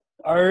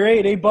All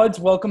right, hey buds,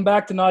 welcome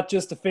back to Not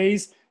Just a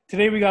Phase.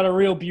 Today we got a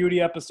real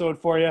beauty episode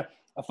for you.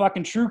 A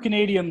fucking true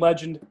Canadian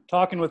legend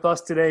talking with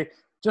us today.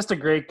 Just a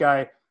great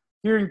guy.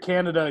 Here in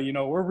Canada,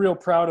 we're real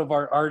proud of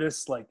our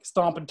artists like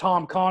Stompin'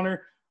 Tom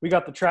Connor. We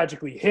got the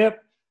Tragically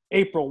Hip,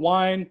 April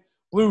Wine,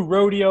 Blue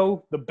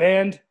Rodeo, The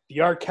Band, the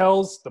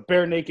Arkells, the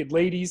Bare Naked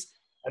Ladies,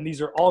 and these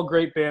are all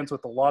great bands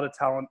with a lot of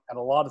talent and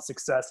a lot of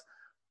success.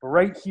 But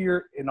right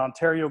here in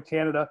Ontario,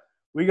 Canada,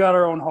 we got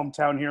our own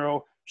hometown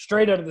hero,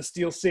 straight out of the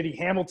Steel City,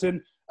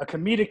 Hamilton, a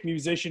comedic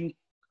musician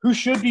who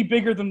should be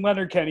bigger than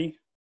Leonard Kenny,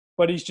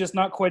 but he's just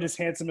not quite as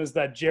handsome as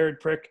that Jared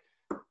prick.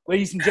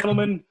 Ladies and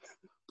gentlemen,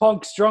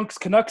 punks, drunks,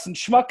 Canucks, and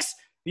schmucks,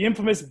 the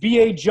infamous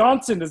B.A.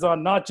 Johnson is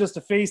on Not Just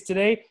a Phase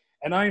today,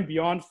 and I am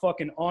beyond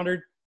fucking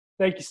honored.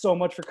 Thank you so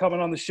much for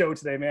coming on the show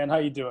today, man. How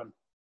you doing?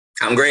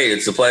 I'm great.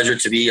 It's a pleasure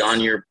to be on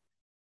your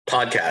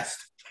podcast.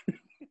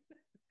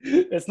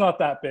 It's not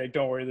that big.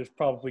 Don't worry. There's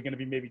probably going to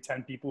be maybe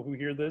 10 people who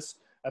hear this,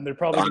 and they're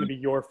probably going to be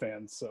your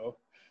fans. So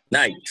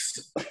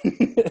nice.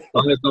 As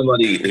long as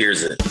somebody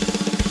hears it.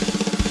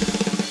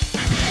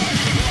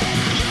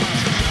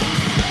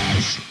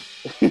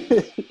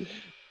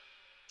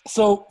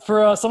 So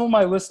for some of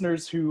my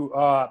listeners who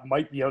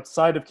might be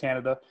outside of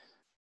Canada,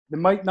 they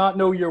might not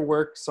know your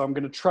work. So I'm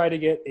going to try to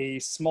get a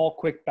small,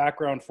 quick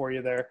background for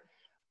you there.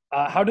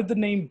 How did the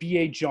name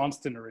B.A.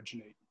 Johnston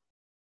originate?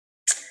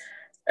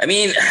 I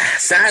mean,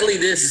 sadly,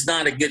 this is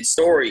not a good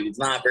story. It's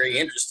not very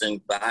interesting.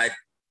 But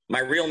my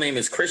real name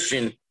is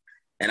Christian,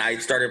 and I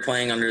started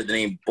playing under the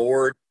name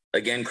Bored,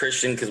 again,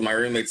 Christian, because my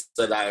roommates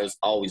said I was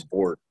always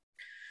bored.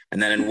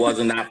 And then it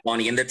wasn't that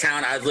funny. In the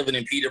town, I was living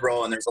in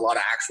Peterborough, and there's a lot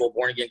of actual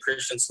born-again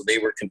Christians, so they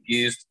were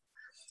confused.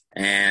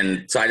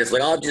 And so I just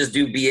I'll just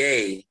do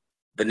B.A.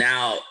 But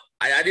now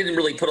I didn't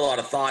really put a lot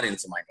of thought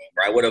into my name,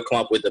 or I would have come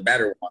up with a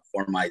better one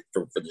for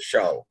the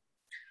show.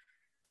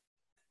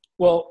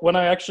 Well, when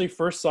I actually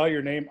first saw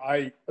your name,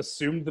 I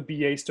assumed the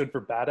BA stood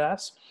for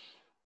badass.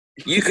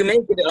 You can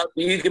make it up.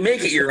 You can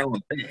make it your own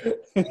thing.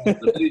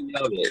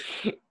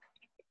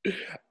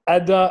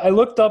 And I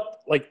looked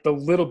up like the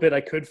little bit I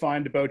could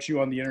find about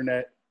you on the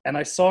internet, and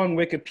I saw on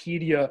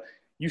Wikipedia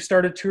you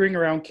started touring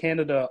around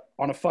Canada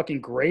on a fucking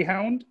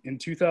Greyhound in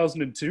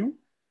 2002.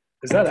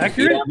 Is that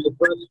accurate? Yeah, the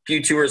first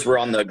few tours were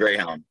on the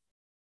Greyhound.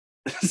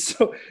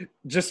 So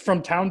just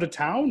from town to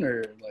town,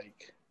 or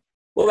like?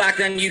 Well, back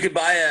then you could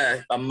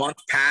buy a month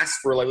pass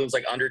for it was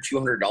under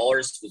 $200. It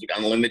was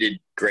unlimited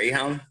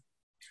Greyhound.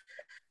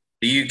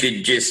 You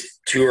could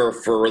just tour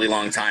for a really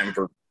long time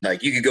for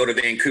you could go to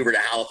Vancouver to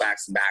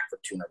Halifax and back for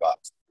 $200.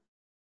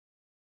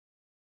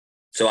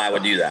 So I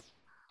would do that.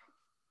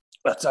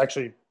 That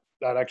actually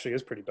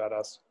is pretty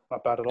badass.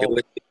 Not bad at all.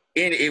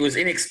 It was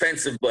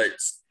inexpensive, but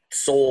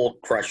soul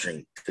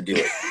crushing to do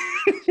it.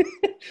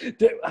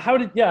 How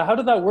did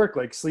that work?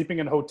 Like sleeping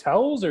in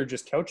hotels or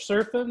just couch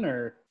surfing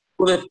or?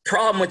 Well, the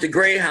problem with the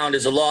Greyhound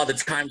is a lot of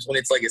the times when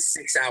it's like a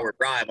 6-hour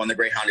drive on the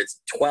Greyhound, it's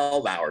a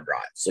 12-hour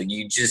drive. So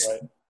you just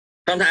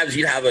sometimes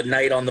you'd have a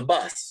night on the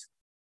bus.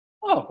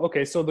 Oh,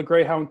 okay. So the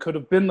Greyhound could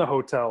have been the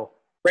hotel.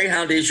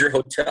 Greyhound is your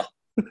hotel.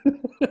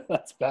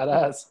 That's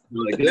badass.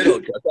 Really good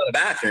hotel. It's not a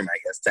bathroom, I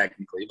guess,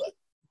 technically, but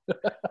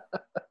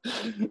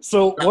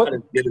so not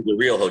as good as a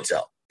real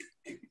hotel.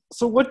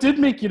 So what did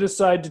make you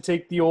decide to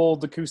take the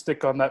old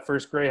acoustic on that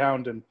first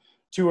Greyhound and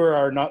tour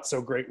our not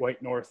so great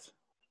White North?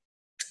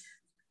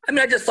 I mean,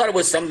 I just thought it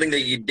was something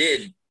that you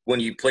did when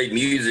you played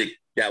music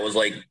that was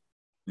one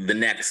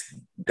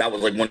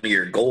of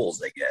your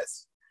goals, I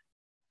guess.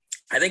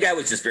 I think I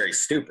was just very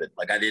stupid.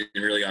 I didn't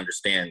really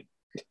understand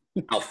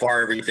how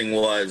far everything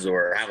was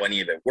or how any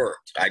of it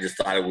worked. I just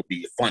thought it would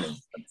be funny,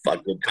 a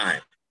good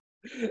time.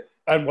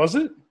 And was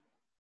it?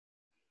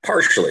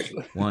 Partially.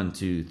 1,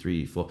 2,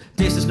 3, 4.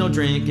 Tastes no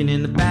drinking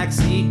in the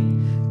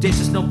backseat.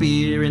 Tastes no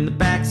beer in the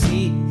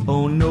backseat.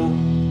 Oh no,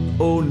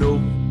 oh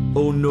no,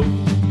 oh no.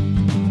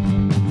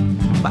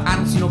 But I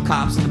don't see no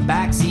cops in the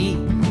backseat.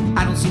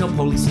 I don't see no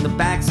police in the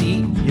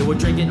backseat. Yeah, we're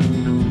drinking,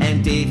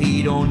 and Dave,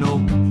 he don't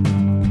know.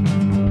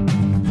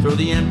 Throw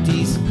the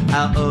empties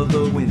out of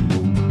the window.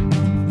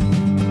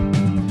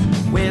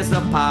 Where's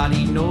the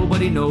party?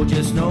 Nobody know.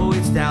 Just know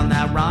it's down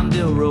that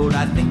Rondell Road.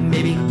 I think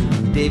maybe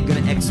Dave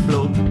gonna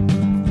explode.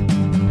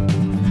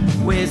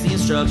 Where's the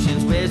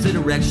instructions? Where's the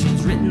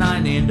directions? Written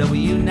on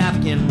NW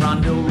napkin,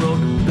 Rondell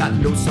Road. Got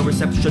no cell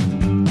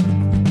reception.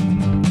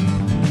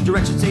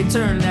 Directions say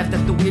turn left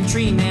at the weird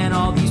tree, man.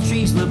 All these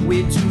trees look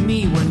weird to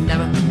me. We're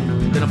never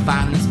gonna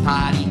find this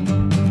party.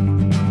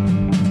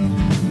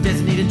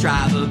 Designated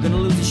driver, gonna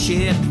lose his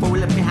shit before we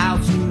left the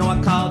house. You know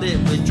I called it.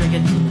 We're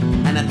drinking,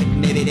 and I think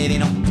maybe they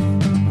know.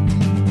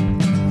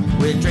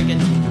 We're drinking,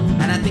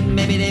 and I think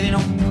maybe they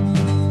know.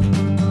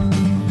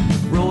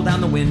 Roll down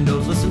the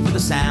windows, listen for the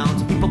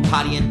sounds. People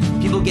partying,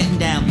 people getting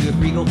down. Buick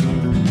Regal,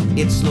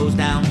 it slows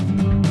down.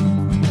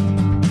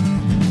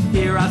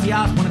 Here Ozzy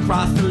Osbourne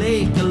across the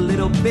lake, a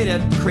little bit of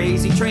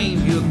crazy train.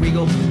 Buick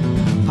Regal,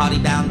 party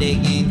bound day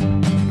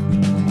game.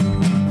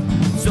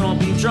 So don't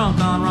be drunk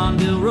on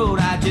Rondell Road.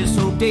 I just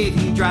hope Dave,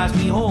 he drives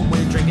me home.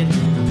 We're drinking,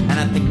 and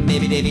I think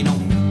maybe Davey know.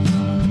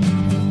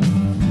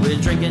 We're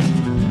drinking,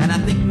 and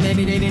and I think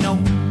maybe they didn't know.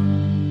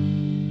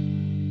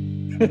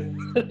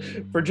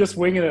 For just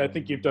winging it, I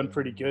think you've done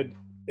pretty good.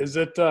 Is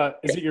it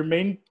your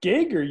main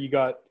gig, or you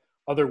got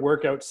other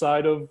work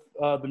outside of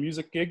the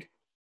music gig?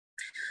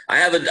 I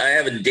have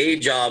a day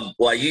job.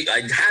 Well, I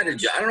had a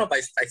job. I don't know if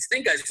I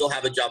think I still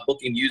have a job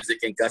booking music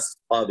in Gus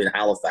Pub in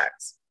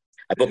Halifax.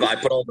 I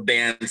put all the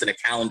bands in a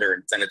calendar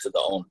and send it to the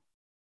owner.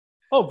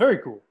 Oh, very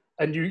cool.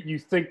 And you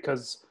think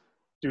because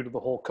due to the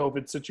whole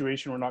COVID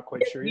situation, we're not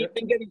quite sure yet? We've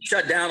been getting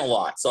shut down a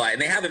lot, and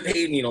they haven't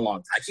paid me in a long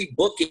time. I keep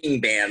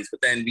booking bands,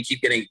 but then we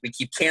keep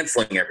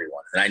canceling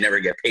everyone, and I never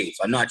get paid.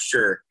 So I'm not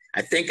sure.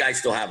 I think I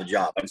still have a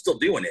job. I'm still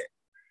doing it,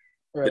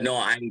 right. But no,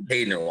 I haven't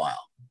paid in a while.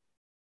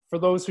 For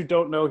those who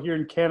don't know, here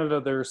in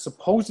Canada, they're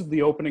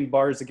supposedly opening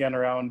bars again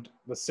around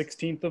the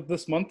 16th of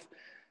this month,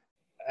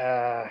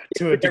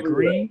 to a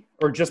degree,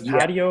 or just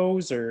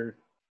patios, or.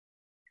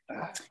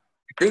 I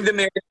think the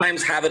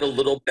Maritimes have it a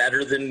little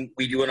better than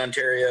we do in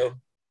Ontario,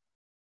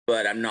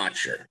 but I'm not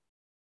sure.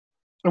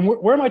 And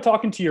where am I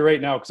talking to you right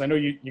now? Because I know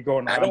you're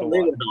going around a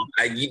lot.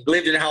 I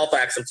lived in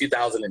Halifax in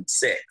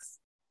 2006.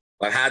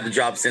 I've had the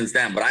job since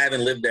then, but I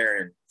haven't lived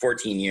there in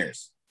 14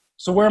 years.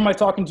 So where am I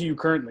talking to you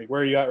currently?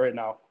 Where are you at right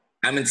now?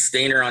 I'm in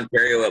Stayner,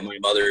 Ontario at my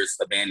mother's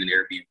abandoned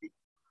Airbnb.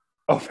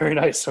 Oh, very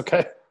nice.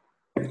 Okay.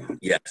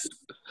 Yes.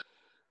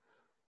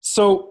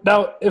 So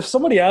now if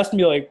somebody asked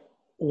me like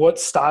what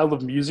style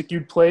of music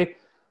you'd play,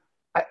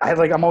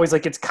 I'm always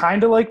like, it's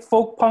kind of like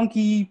folk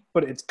punky,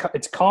 but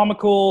it's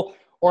comical,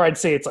 or I'd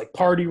say it's like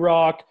party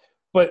rock,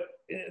 but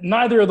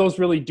neither of those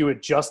really do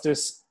it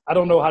justice. I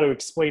don't know how to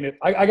explain it.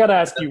 I got to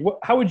ask you,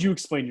 how would you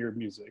explain your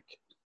music?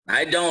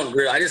 I don't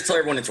really. I just tell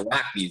everyone it's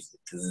rock music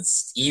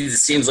because it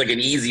seems like an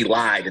easy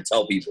lie to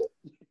tell people.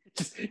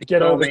 Just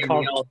get over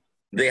the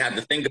they have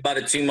to think about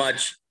it too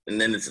much,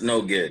 and then it's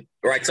no good.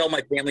 Or I tell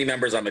my family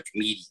members I'm a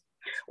comedian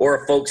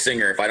or a folk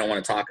singer if I don't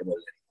want to talk about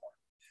it anymore.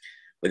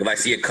 Like if I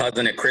see a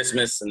cousin at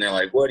Christmas and they're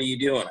like, "What are you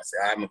doing?" I say,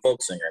 "I'm a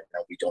folk singer."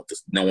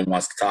 No one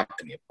wants to talk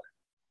to me about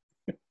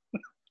it.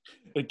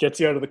 It gets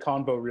you out of the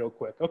convo real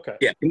quick. Okay.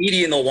 Yeah,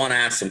 comedian will want to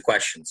ask some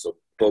questions, so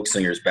folk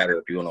singer is better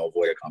if you want to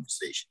avoid a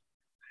conversation.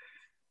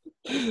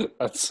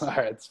 That's all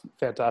right. It's a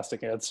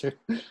fantastic answer.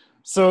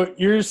 So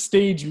your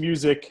stage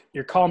music,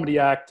 your comedy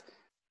act,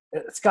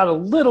 it's got a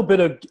little bit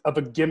of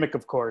a gimmick,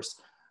 of course,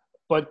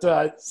 but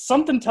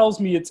something tells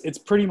me it's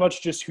pretty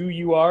much just who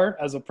you are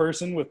as a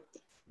person with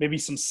maybe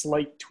some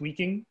slight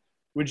tweaking.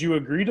 Would you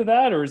agree to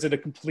that, or is it a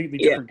completely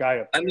different guy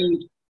up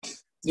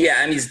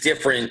there? He's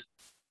different.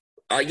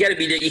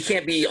 You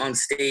can't be on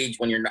stage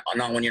when you're not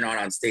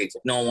on stage.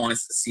 If no one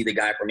wants to see the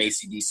guy from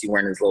AC/DC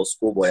wearing his little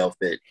schoolboy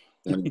outfit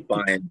when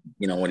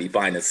you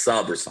find a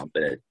sub or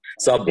something at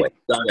Subway.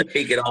 So I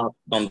take it off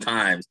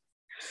sometimes.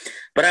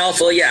 But I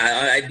also,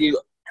 I do.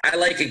 I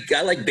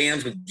like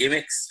bands with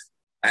gimmicks.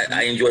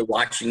 I enjoy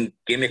watching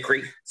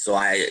gimmickry, so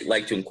I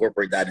like to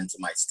incorporate that into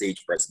my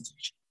stage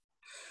presentation.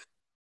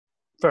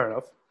 Fair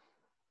enough.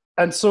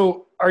 And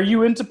so, are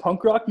you into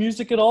punk rock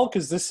music at all?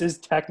 Because this is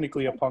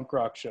technically a punk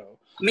rock show.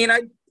 I mean,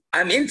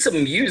 I'm into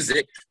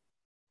music.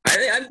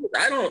 I'm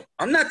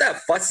not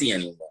that fussy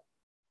anymore.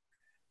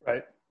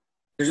 Right.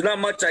 There's not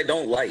much I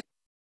don't like.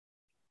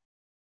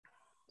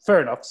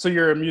 Fair enough. So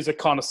you're a music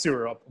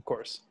connoisseur, of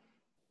course.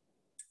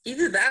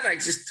 Either that,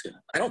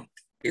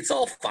 it's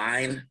all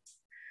fine.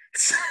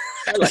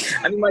 I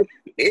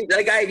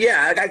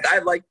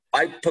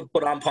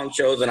put on punk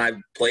shows and I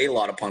play a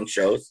lot of punk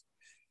shows.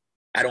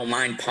 I don't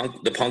mind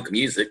the punk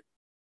music.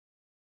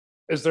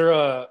 Is there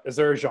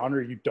a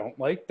genre you don't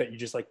like that you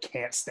just like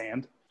can't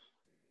stand?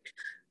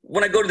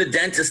 When I go to the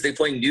dentist, they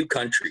play new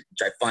country,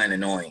 which I find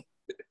annoying.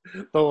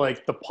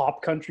 The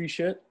pop country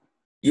shit?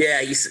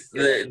 Yeah,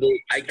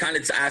 I kind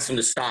of asked him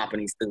to stop,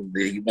 and he said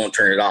he won't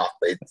turn it off.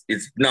 But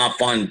it's not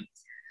fun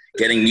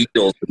getting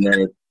needles and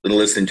then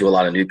listening to a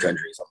lot of new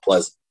country. It's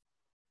unpleasant.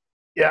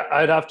 Yeah,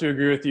 I'd have to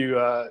agree with you.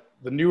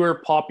 The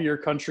newer,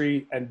 poppier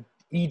country and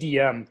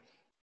EDM.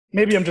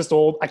 Maybe I'm just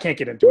old. I can't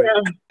get into it.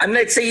 I mean,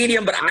 I'd say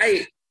EDM, but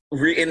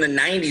in the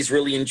 90s,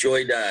 really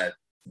enjoyed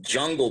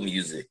jungle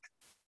music.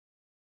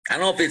 I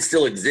don't know if it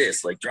still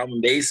exists, like drum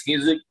and bass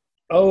music.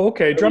 Oh,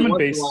 okay. Drum and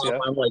bass. Yeah.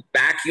 I'm like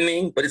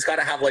vacuuming, but it's got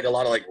to have like a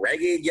lot of like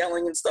reggae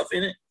yelling and stuff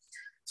in it.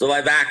 So if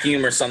I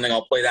vacuum or something,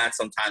 I'll play that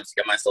sometimes to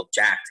get myself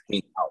jacked to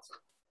clean the house.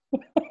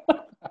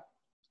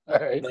 All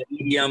right. But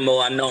EDM, well,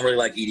 I don't really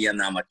like EDM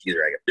that much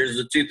either. There's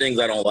the two things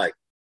I don't like.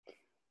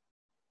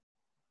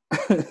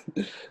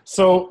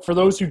 So for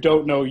those who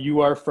don't know,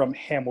 you are from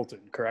Hamilton,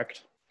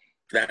 correct?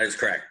 That is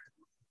correct.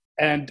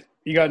 And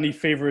you got any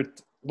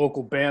favorite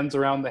local bands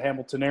around the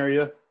Hamilton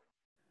area?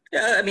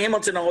 Yeah, I mean,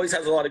 Hamilton always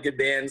has a lot of good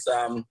bands.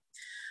 I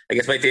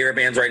guess my favorite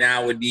bands right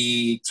now would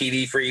be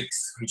TV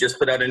Freaks, who just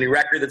put out a new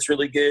record that's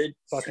really good.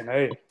 Fucking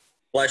hey.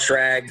 Flesh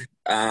Rag,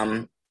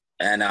 and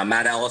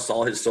Matt Ellis,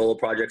 all his solo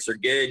projects are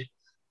good.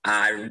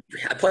 I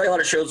play a lot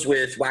of shows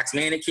with Wax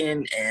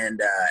Mannequin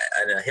and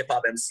a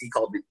hip-hop MC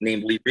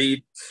named Lee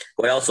Reed,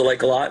 who I also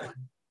like a lot.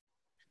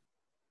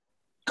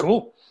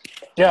 Cool.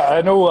 Yeah,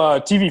 I know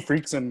TV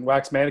Freaks and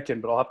Wax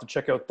Mannequin, but I'll have to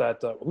check out that.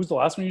 Who's the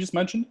last one you just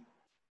mentioned?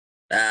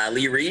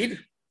 Lee Reed.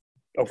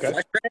 Okay.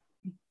 Flesh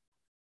Rag?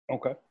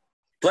 Okay.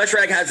 Flesh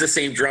Rag has the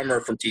same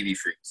drummer from TV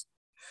Freaks.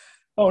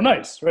 Oh,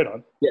 nice. Right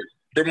on. Yeah.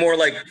 They're more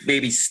like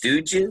maybe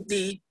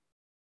Stooges-y.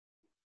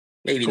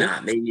 Maybe Cool.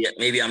 not.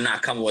 Maybe I'm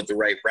not coming with the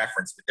right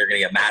reference, but they're gonna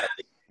get mad at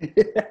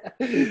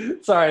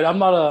me. Sorry, I'm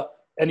not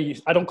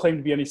I don't claim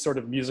to be any sort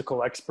of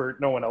musical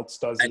expert. No one else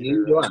does. And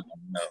you don't.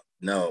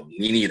 No,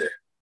 me neither.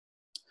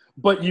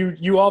 But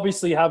you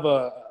obviously have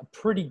a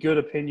pretty good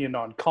opinion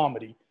on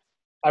comedy,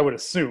 I would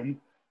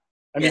assume.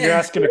 I mean, you're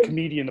asking a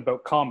comedian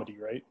about comedy,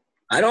 right?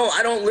 I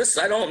don't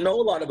listen. I don't know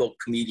a lot about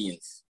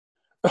comedians.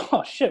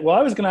 Oh shit! Well,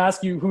 I was going to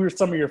ask you who are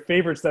some of your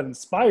favorites that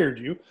inspired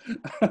you.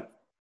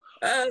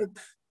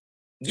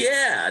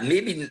 Yeah,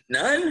 maybe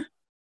none.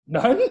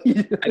 None.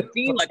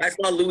 I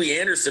saw Louis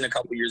Anderson a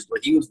couple years ago.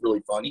 He was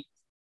really funny.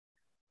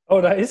 Oh,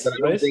 nice. But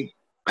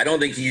I don't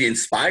think he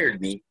inspired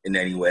me in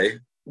any way.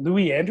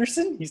 Louis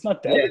Anderson? He's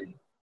not dead. Yeah.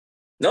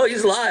 No,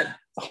 he's alive.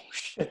 Oh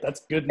shit!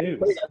 That's good news.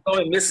 I saw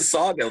him in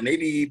Mississauga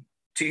maybe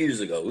 2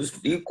 years ago. It was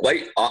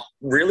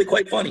really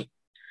quite funny.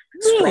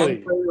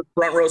 Really?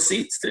 Front row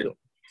seats too.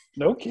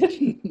 No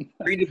kidding.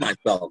 Treated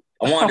myself.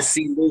 I wanted to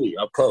see Louis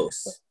up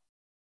close.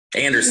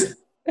 Anderson.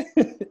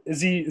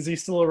 Is he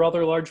still a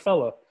rather large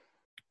fella?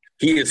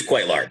 He is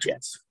quite large,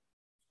 yes.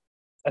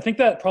 I think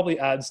that probably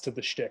adds to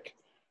the shtick.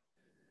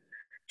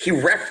 That's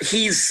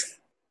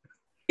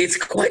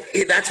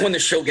when the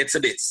show gets a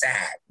bit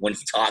sad when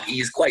he talks.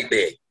 He's quite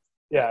big.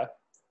 Yeah.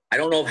 I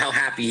don't know how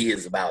happy he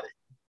is about it.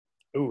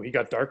 Ooh, he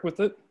got dark with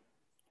it?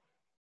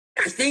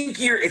 I think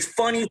it's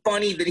funny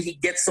that he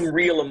gets some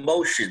real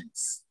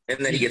emotions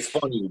and then he gets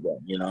funny again,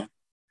 you know?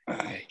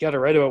 You got to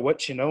write about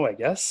what you know, I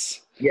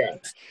guess. Yeah.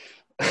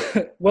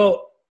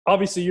 Well,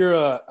 obviously you're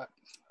a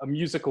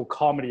musical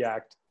comedy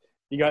act.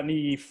 You got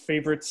any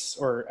favorites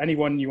or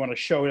anyone you want to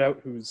shout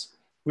out who's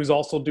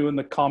also doing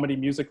the comedy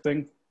music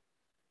thing?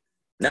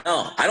 No,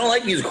 I don't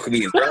like musical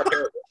comedians. They're all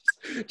terrible.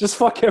 Just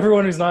fuck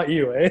everyone who's not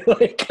you, eh? I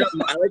like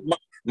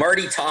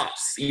Marty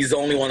Tops. He's the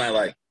only one I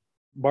like.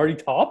 Marty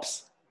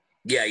Tops?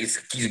 Yeah, he's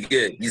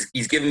good.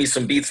 He's giving me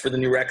some beats for the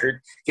new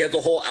record. He has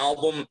a whole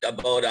album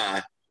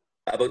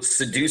about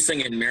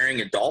seducing and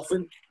marrying a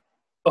dolphin.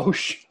 Oh,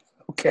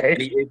 okay.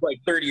 And it's like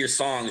 30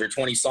 songs or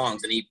 20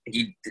 songs, and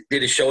he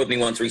did a show with me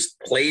once where he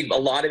played a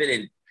lot of it,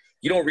 and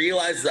you don't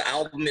realize the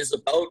album is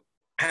about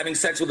having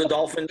sex with a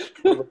dolphin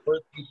for the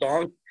first few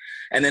songs,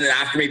 and then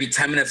after maybe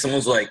 10 minutes,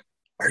 someone's like,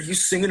 "Are you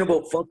singing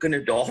about fucking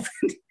a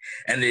dolphin?"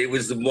 And it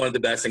was one of the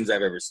best things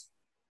I've ever seen.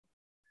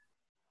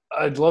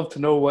 I'd love to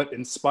know what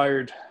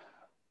inspired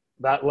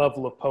that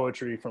level of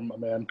poetry from a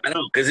man. I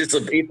know, because it's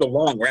a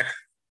long record.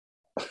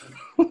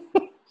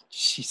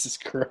 Jesus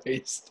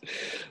Christ.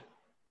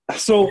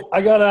 So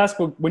I got to ask,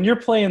 when you're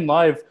playing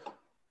live,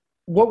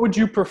 what would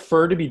you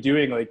prefer to be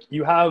doing? Like,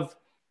 you have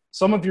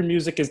some of your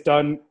music is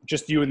done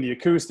just you and the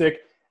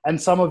acoustic, and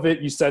some of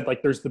it you said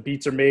like there's the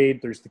beats are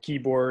made, there's the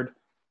keyboard.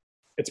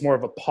 It's more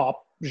of a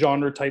pop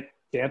genre type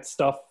dance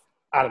stuff.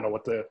 I don't know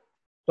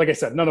like I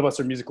said, none of us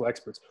are musical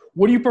experts.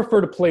 What do you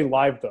prefer to play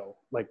live though?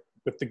 Like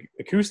with the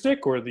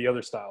acoustic or the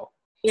other style?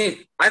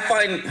 I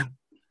find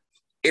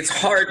it's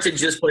hard to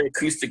just play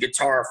acoustic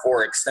guitar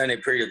for an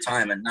extended period of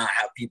time and not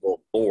have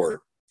people bored.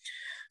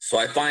 So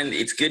I find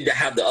it's good to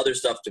have the other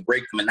stuff to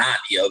break the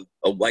monotony of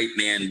a white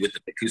man with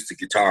an acoustic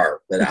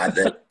guitar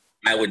that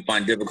I would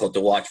find difficult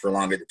to watch for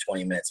longer than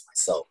 20 minutes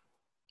myself.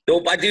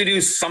 Though I do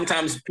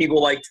sometimes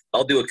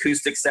I'll do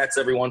acoustic sets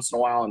every once in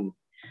a while, and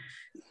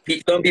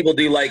some people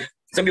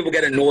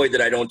get annoyed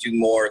that I don't do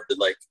more of the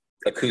like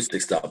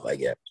acoustic stuff. I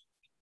guess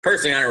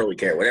personally, I don't really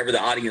care. Whatever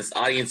the audience,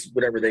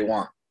 whatever they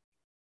want.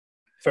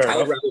 Fair I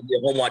enough. would rather be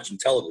at home watching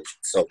television.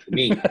 So for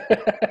me,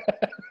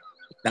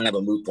 kind of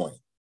a moot point.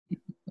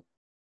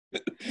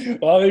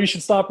 Well, maybe you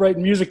should stop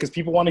writing music because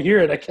people want to hear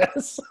it, I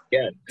guess.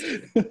 Yeah.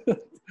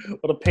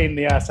 What a pain in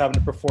the ass having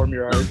to perform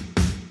your art.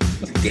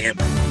 Damn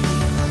it.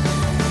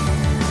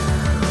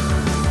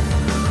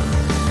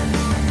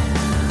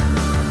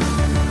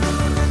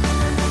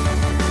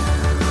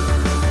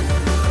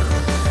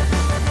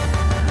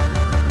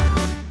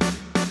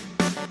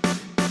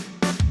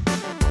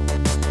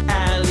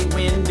 Alley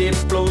wind,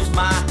 it blows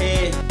my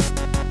head.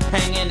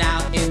 Hanging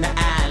out in the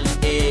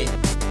alley,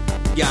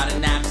 got a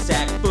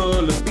knapsack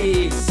full of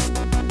beers,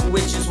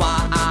 which is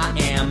why I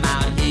am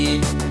out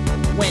here.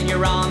 When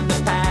you're on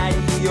the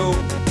patio,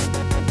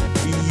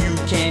 you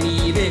can't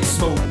even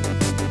smoke.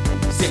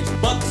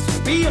 $6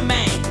 to be a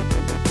man.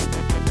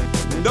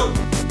 No.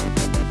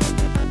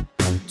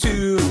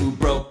 Too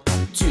broke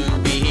to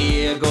be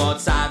here. Go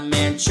outside,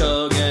 man,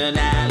 chug an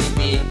alley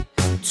beer.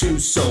 Too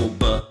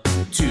sober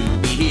to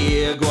be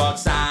here. Go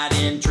outside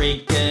and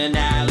drink an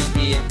alley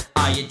beer.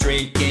 Are you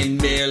drinking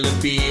Miller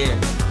beer?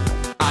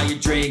 Are you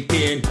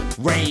drinking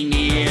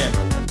Rainier?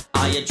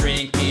 Are you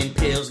drinking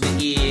Pilsner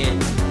here?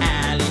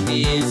 Alley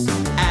beers,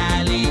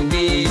 alley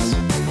beers.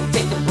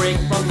 Take a break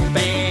from the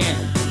band.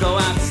 Go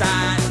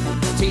outside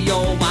to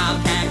your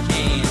Wildcat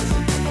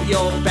cans.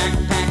 Your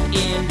backpack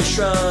in the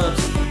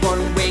shrubs.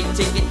 One-way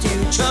ticket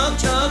to chug,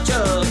 chug,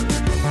 chug.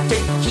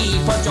 Take the key,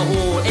 punch a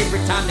hole every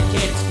time the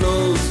can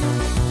explodes.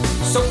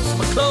 Soaks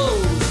my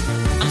clothes.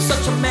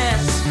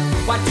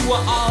 Why do I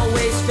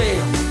always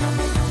fail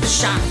the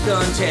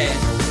shotgun test?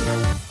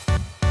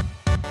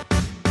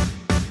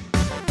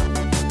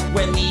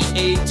 When the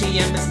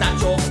ATM is not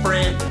your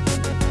friend,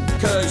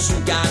 'cause you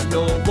got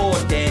no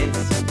borders,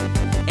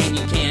 and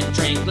you can't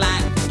drink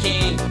like a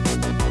king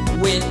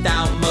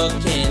without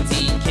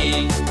Mackenzie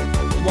King.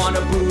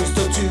 Wanna booze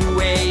till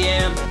 2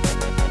 a.m.,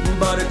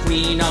 but a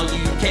queen all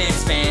you can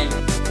spend,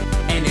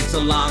 and it's a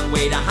long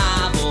way to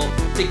hobble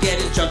to get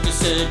as drunk as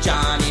Sir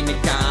Johnny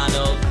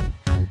McDonald.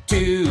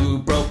 Too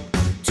broke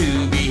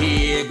to be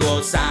here, go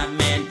outside,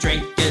 man,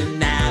 drink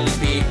an alley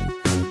beer.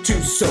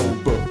 Too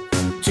sober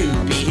to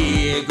be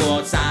here, go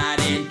outside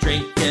and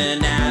drink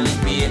an alley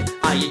beer.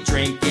 Are you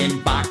drinking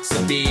box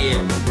of beer?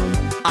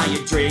 Are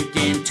you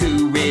drinking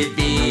 2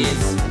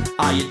 Rivers?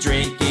 Are you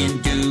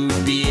drinking dude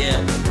beer?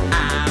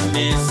 I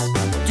miss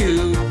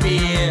dude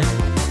beer.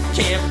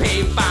 Can't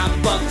pay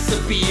 $5 a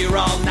beer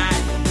all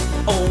night.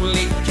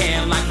 Only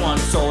can like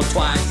once or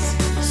twice.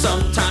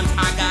 Sometimes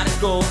I gotta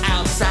go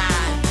outside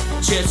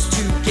just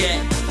to get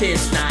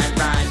this night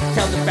right.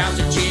 Tell the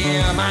bouncer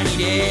Jim I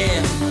need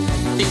it.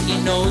 Think he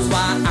knows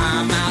why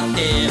I'm out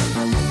there.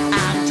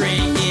 I'm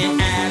drinking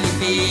alley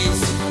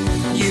beers.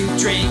 You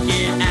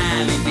drinking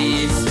alley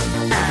beers.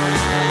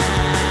 Alley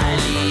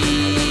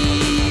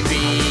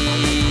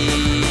beers.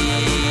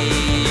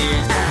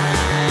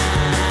 Alley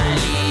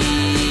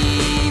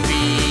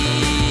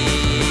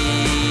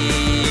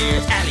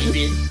beers. Alley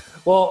beers.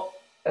 Well,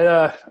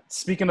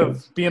 speaking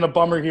of being a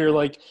bummer here,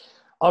 like,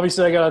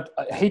 obviously I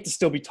hate to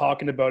still be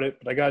talking about it,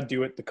 but I gotta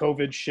do it. The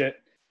COVID shit,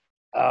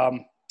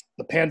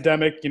 the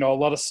pandemic, you know, a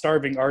lot of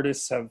starving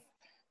artists have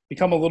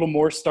become a little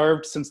more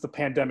starved since the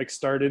pandemic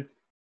started.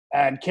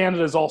 And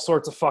Canada's all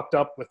sorts of fucked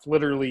up with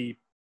literally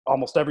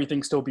almost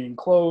everything still being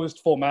closed,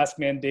 full mask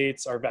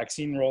mandates, our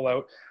vaccine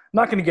rollout. I'm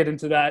not going to get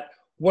into that.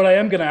 What I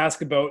am going to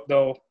ask about,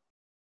 though,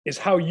 is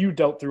how you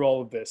dealt through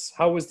all of this.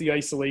 How was the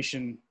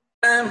isolation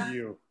for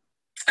you?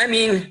 I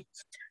mean,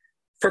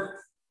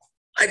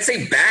 I'd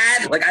say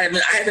bad. Like I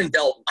haven't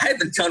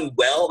done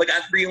well. Like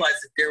I've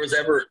realized if there was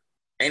ever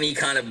any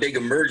kind of big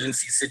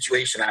emergency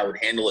situation, I would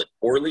handle it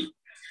poorly.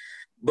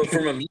 But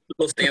from a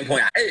musical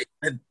standpoint,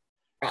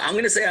 I'm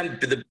going to say I'm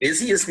the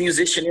busiest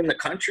musician in the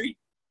country.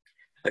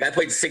 Like I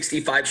played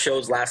 65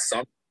 shows last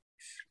summer,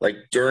 like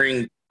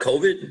during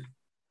COVID.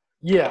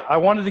 Yeah, I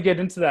wanted to get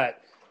into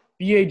that.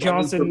 B.A.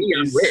 Johnson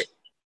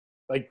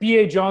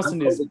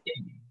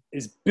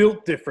is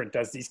built different,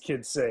 as these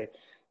kids say.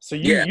 So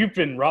you've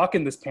been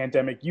rocking this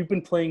pandemic. You've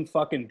been playing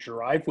fucking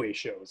driveway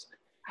shows.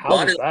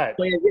 How is that?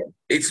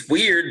 It's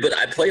weird, but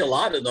I play a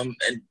lot of them.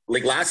 And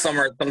like last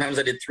summer, sometimes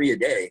I did 3 a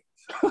day.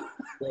 So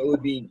it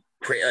would be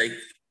like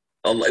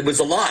it was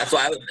a lot. So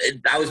I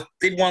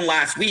did one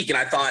last week, and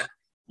I thought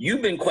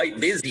you've been quite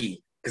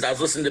busy because I was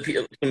listening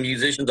to some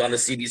musicians on the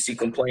CBC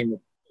complain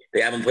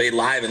they haven't played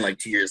live in like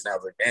 2 years. And I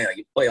was like, man,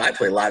 I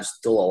play live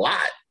still a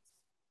lot.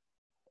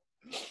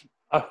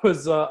 I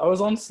was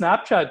on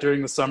Snapchat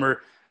during the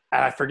summer.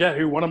 And I forget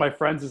who, one of my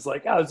friends is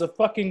like, there's a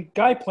fucking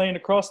guy playing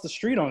across the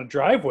street on a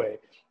driveway.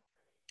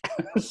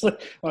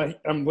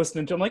 I'm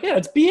listening to him like,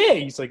 it's BA.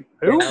 He's like,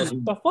 who? What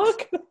the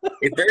fuck?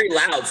 It's very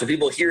loud, so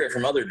people hear it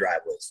from other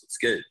driveways. It's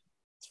good.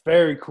 It's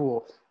very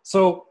cool.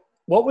 So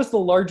what was the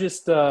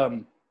largest,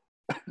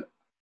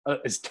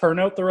 is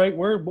turnout the right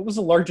word? What was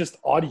the largest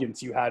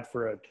audience you had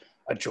for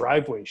a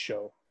driveway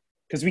show?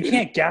 Because we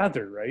can't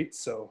gather, right?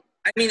 So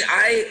I mean,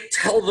 I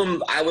tell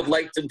them I would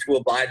like them to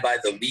abide by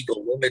the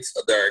legal limits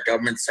that our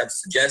governments have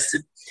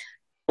suggested.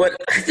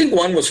 But I think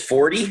one was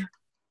 40.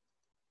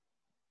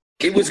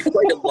 It was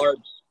quite a large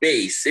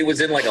space. It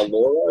was in like a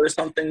Laura or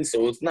something,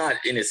 so it's not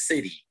in a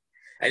city.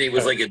 And it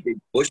was like a big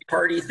bush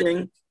party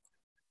thing.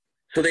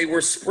 So they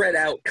were spread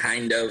out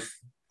kind of.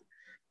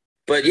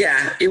 But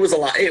yeah, it was a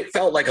lot. It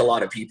felt like a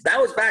lot of people. That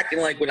was back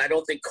in like when I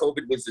don't think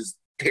COVID was as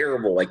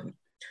terrible. Like,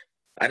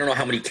 I don't know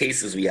how many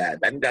cases we had.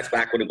 I think that's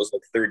back when it was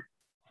like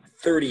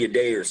 30 a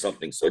day or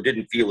something, so it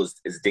didn't feel as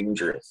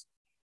dangerous.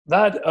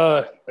 That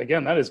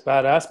again, that is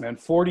badass, man.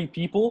 40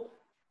 people.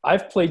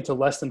 I've played to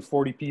less than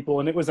 40 people,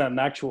 and it was at an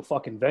actual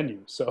fucking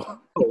venue. So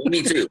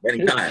me too.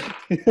 Anytime.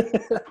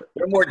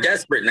 They're more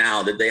desperate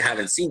now that they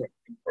haven't seen it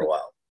for a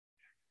while.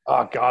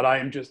 Oh God, I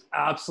am just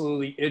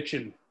absolutely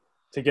itching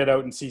to get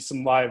out and see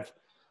some live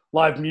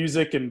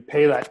music and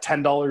pay that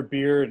 $10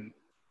 beer and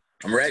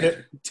I'm ready.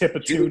 Tip a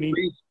toonie.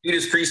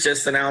 Judas Priest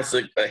just announced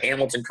a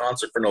Hamilton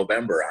concert for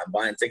November. I'm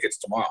buying tickets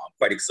tomorrow. I'm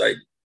quite excited.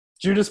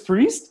 Judas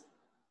Priest?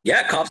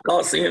 Yeah, Cops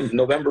Coliseum,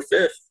 November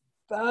 5th.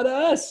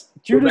 Badass.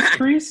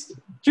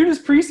 Judas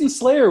Priest and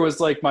Slayer was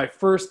like my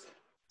first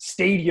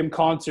stadium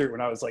concert when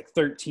I was like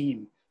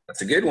 13.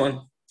 That's a good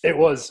one. It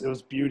was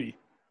beauty.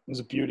 It was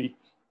a beauty.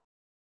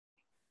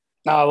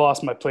 Now I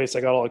lost my place.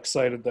 I got all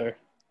excited there.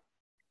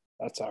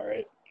 That's all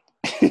right.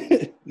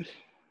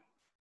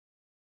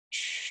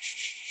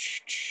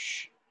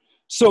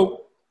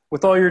 So,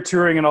 with all your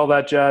touring and all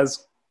that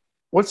jazz,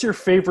 what's your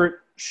favorite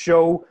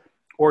show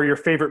or your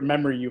favorite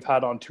memory you've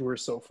had on tour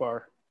so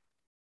far?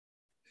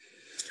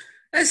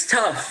 That's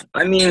tough.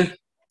 I mean,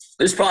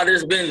 there's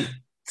been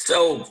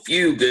so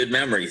few good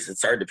memories.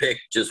 It's hard to pick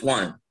just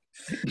one.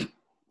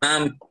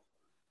 I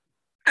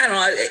don't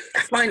know. I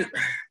find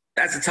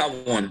that's a tough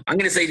one. I'm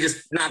going to say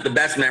just not the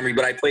best memory,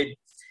 but I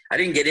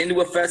didn't get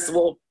into a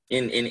festival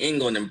in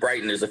England, in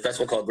Brighton. There's a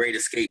festival called Great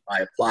Escape.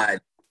 I applied.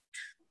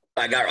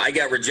 I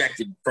got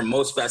rejected from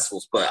most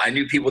festivals, but I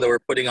knew people that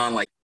were putting on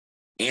like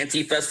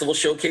anti-festival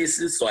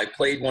showcases. So I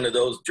played one of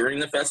those during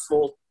the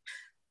festival,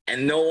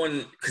 and no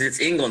one, because it's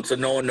England, so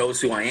no one knows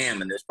who I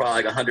am. And there's probably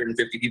like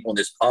 150 people in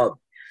this pub.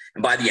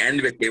 And by the end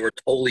of it, they were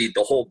the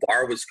whole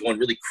bar was going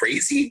really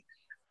crazy.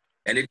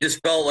 And it just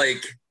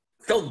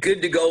felt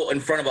good to go in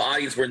front of an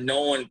audience where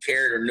no one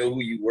cared or knew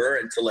who you were,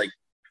 and to like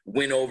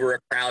win over a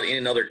crowd in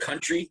another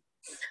country.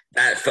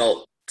 That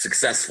felt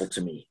successful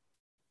to me.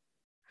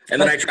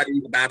 And then I tried to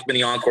use the bathroom in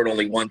the encore, and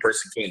only one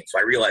person came. So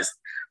I realized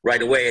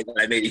right away that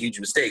I made a huge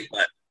mistake.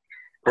 But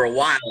for a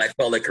while, I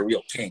felt like a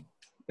real king.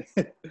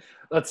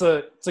 It's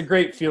a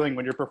great feeling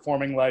when you're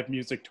performing live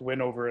music to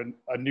win over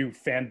a new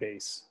fan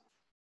base.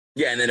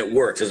 Yeah, and then it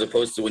works, as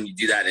opposed to when you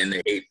do that and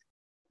they hate.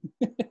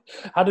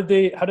 How did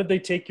they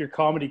take your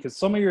comedy? Because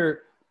some of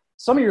your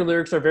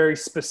lyrics are very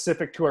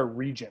specific to our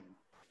region.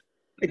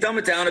 They dumb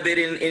it down a bit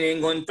in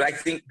England, but I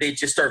think they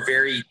just are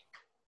I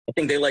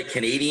think they like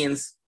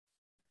Canadians.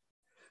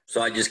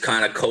 So I just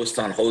kind of coast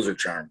on Hoser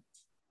Charm.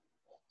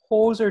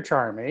 Hoser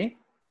Charm, eh?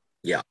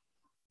 Yeah.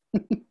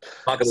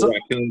 Talk about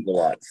raccoons a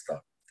lot and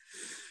stuff.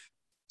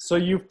 So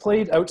you've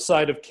played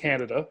outside of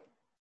Canada.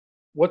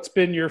 What's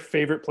been your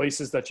favorite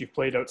places that you've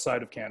played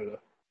outside of Canada?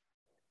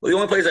 Well, the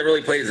only place I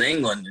really played is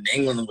England, and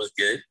England was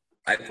good.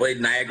 I played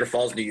Niagara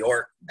Falls, New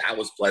York. That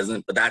was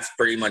pleasant, but that's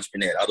pretty much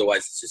been it. Otherwise,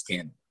 it's just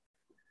Canada.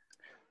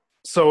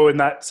 So in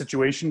that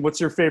situation,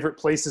 what's your favorite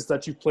places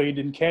that you played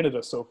in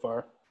Canada so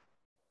far?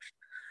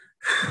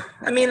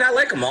 I mean, I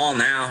like them all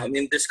now. I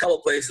mean, there's a couple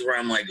places where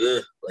I'm like,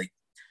 ugh, like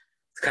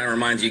it kind of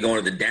reminds you of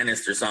going to the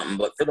dentist or something.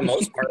 But for the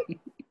most part,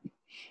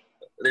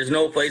 there's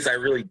no place I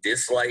really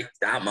dislike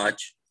that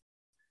much.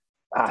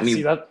 I mean,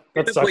 see, that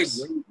sucks.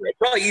 It's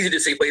probably easy to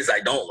say places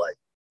I don't like.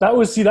 That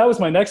was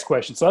my next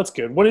question. So that's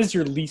good. What is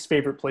your least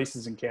favorite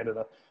places in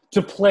Canada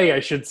to play? I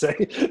should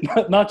say,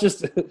 not just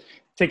to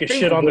take a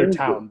shit on their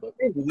town. But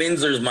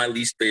Windsor's my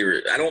least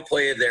favorite. I don't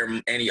play there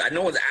I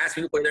no one's asked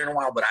me to play there in a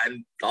while, but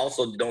I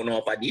also don't know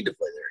if I need to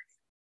play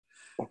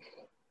there.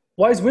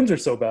 Why is Windsor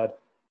so bad?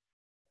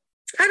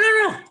 I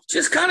don't know.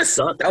 Just kind of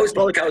sucked. I always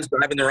felt like I was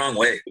driving the wrong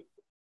way.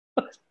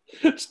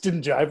 Just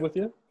didn't jive with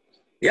you?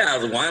 Yeah, I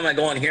was like, why am I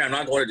going here? I'm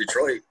not going to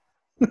Detroit.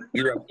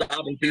 Either I'm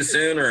stopping too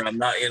soon or I'm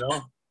not,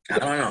 I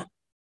don't know.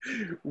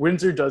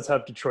 Windsor does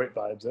have Detroit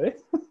vibes, eh?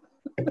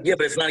 Yeah,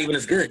 but it's not even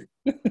as good.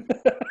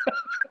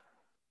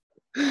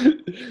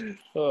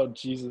 Oh,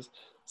 Jesus.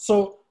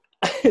 So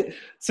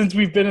since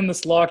we've been in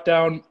this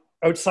lockdown,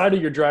 outside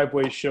of your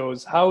driveway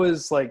shows, how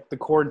has like the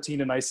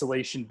quarantine and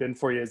isolation been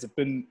for you? Has it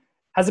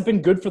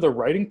been good for the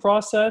writing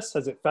process?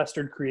 Has it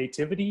festered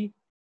creativity?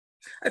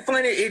 I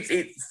find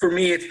it for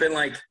me, it's been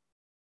like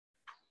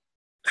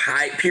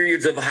high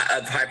periods of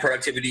high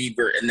productivity,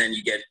 and then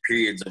you get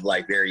periods of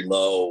like very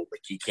low,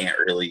 like you can't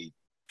really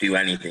do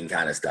anything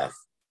kind of stuff.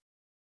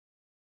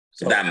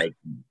 So that makes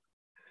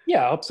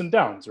ups and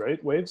downs,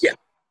 right? Waves. Yeah.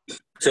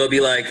 So it'd be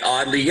like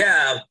oddly,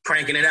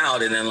 cranking it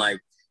out, and then like,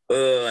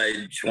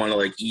 I just want to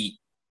like eat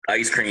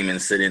ice cream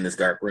and sit in this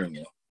dark room.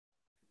 It's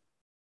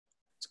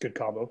a good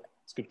combo.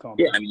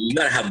 Yeah, I mean, you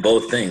gotta have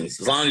both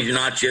things. As long as you're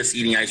not just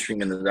eating ice cream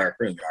in the dark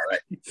room, you're all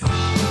right.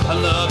 I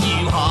love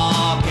you,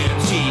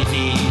 Hawkins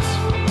cheesies.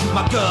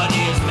 My gun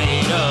is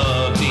made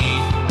of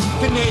beef.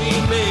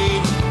 Canadian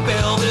made,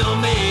 Belleville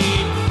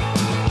made.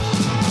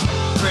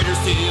 Critters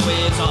 2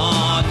 is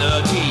on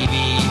the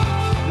TV.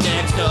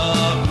 Next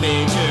up,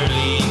 Major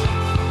League.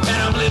 And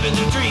I'm living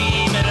the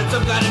dream, and it's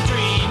some kind of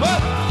dream. Whoa!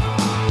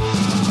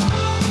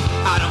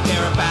 I don't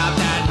care about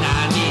that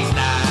 90s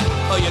night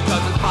or your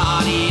cousin's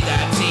party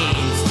that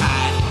seems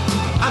tight.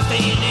 I'm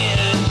staying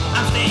in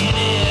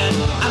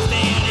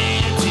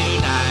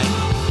tonight.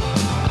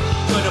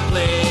 Gonna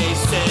play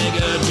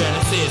Sega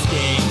Genesis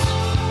games,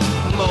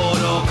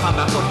 Mortal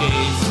Kombat for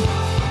days.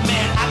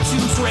 Man, I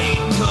choose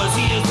Raiden cause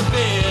he is the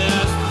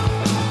best.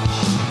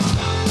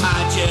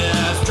 I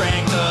just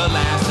drank the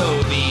last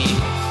OB.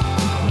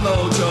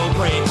 Mojo,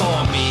 pray for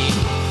me.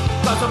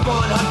 Cause I'm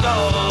born hot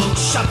dogs,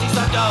 shot these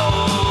hot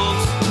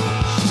dogs.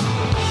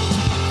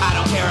 I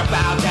don't care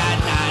about that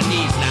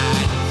 90s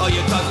night or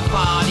your cousin's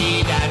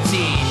party that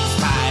seems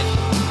tight.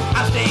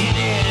 I'm staying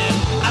in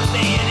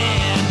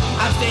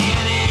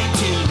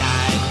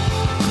tonight.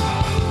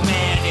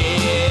 Man,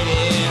 it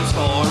is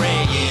 4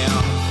 a.m.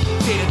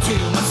 Did it to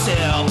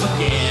myself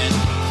again.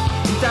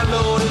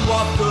 Downloading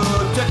Walker,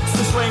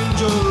 Texas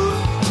Ranger.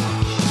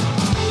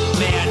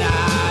 Man,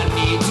 I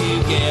need to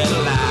get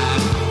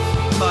alive,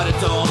 but it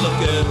don't look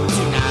good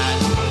tonight.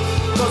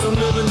 Cause I'm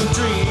living the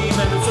dream,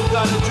 and it's some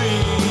kind of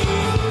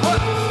dream. What?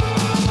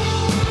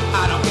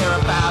 I don't care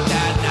about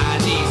that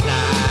 90s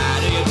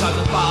night or your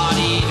cousin's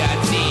party that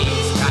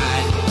seems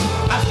tight.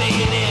 I'm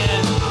staying in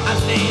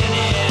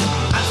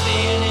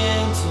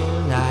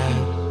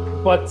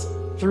tonight. But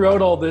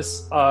throughout all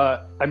this,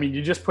 I mean,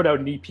 you just put out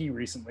an EP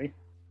recently.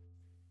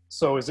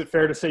 So is it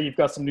fair to say you've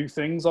got some new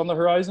things on the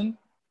horizon?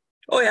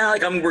 Oh yeah,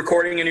 like I'm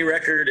recording a new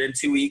record in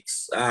 2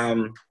 weeks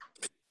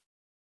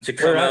to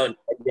come out.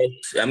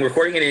 I'm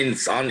recording it in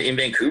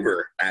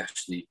Vancouver.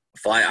 Actually,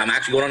 I'm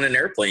actually going on an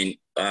airplane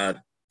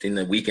in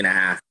a week and a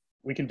half.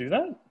 We can do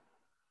that,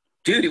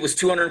 dude. It was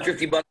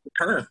 $250 a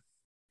return.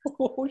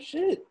 Oh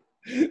shit!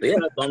 Yeah,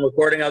 I'm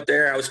recording out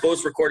there. I was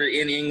supposed to record it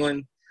in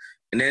England,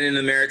 and then in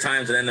the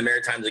Maritimes, and then the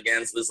Maritimes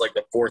again. So this is like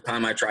the 4th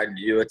time I tried to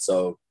do it.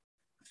 So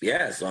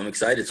yeah, so I'm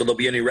excited. So there'll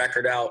be a new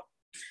record out.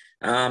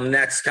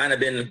 That's kind of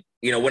been,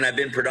 when I've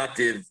been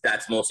productive,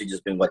 that's mostly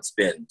just been what's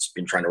been. Just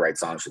been trying to write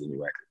songs for the new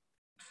record.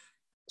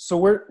 So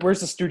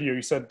where's the studio?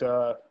 You said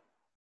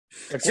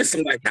it's just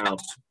somebody's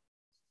house.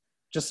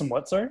 Just some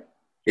what? Sorry.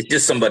 It's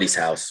just somebody's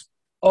house.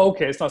 Oh,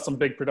 okay, it's not some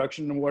big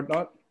production and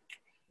whatnot.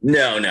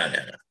 No.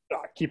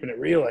 Oh, keeping it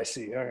real, I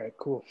see. All right,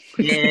 cool.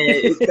 Yeah,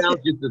 it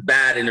sounds just as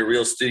bad in a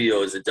real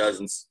studio as it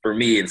does for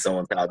me in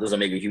someone's house. It doesn't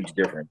make a huge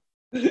difference.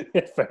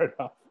 Yeah, fair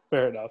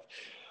enough.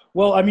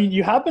 Well, I mean,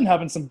 you have been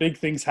having some big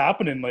things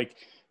happening. Like,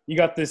 you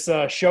got this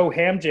show,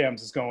 Ham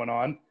Jams, is going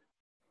on.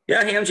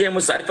 Yeah, Ham Jam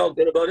I felt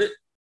good about it.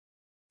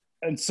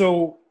 And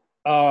so,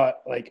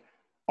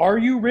 are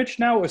you rich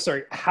now? Or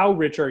sorry, how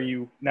rich are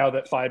you now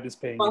that Five is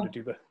paying you to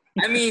do that?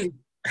 I mean,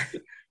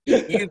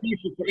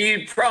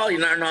 you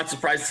probably are not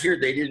surprised to hear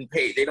they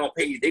don't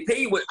pay you. They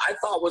pay you what I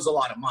thought was a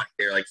lot of money.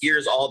 They're like,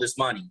 here's all this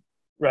money.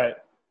 Right.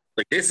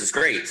 Like, this is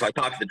great. So I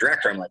talked to the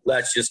director. I'm like,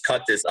 let's just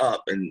cut this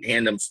up and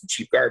hand them some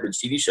cheap garbage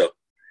TV show.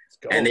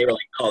 And they were like,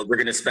 oh, we're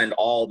going to spend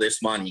all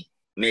this money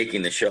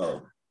making the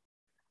show.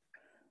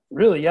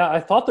 Really? Yeah.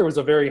 I thought there was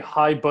a very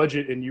high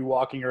budget in you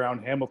walking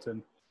around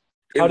Hamilton.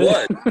 It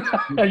was.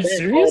 Are you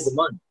serious? All the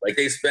money. Like,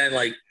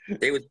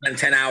 they would spend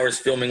 10 hours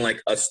filming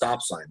like a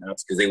stop sign.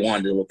 That's because they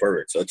wanted to look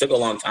perfect. So it took a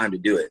long time to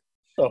do it.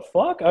 The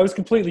fuck? I was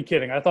completely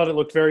kidding. I thought it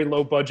looked very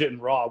low budget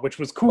and raw, which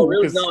was cool. Oh,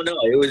 really? No.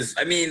 It was,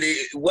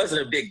 it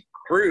wasn't a big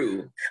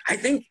crew. I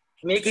think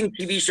making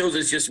TV shows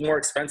is just more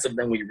expensive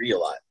than we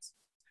realize.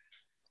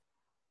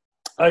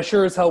 I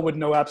sure as hell would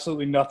know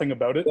absolutely nothing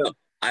about it. Yeah,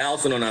 I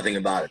also know nothing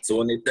about it. So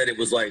when they said it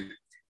was like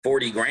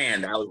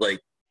 $40,000, I was like,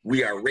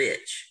 we are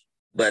rich.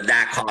 But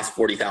that cost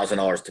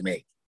 $40,000 to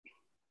make.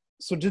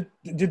 So did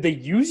they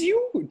use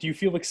you? Do you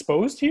feel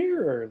exposed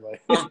here, or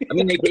like?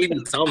 They gave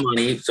me some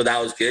money, so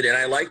that was good. And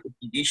I liked the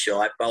TV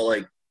show. I felt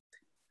like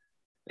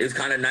it was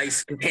kind of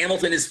nice.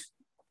 Hamilton is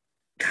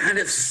kind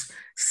of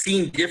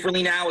seen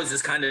differently now as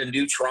this kind of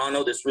new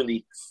Toronto. This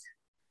really,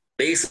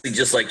 basically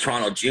just like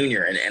Toronto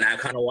Junior. And I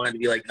kind of wanted to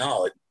be like,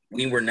 no,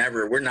 we're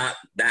not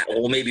that.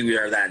 Well, maybe we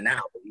are that now,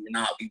 but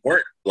we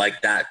weren't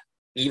like that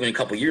even a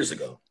couple years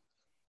ago.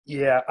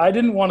 Yeah, I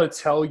didn't want to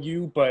tell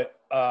you, but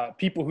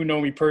people who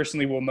know me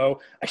personally will know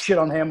I shit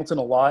on Hamilton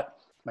a lot.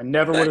 I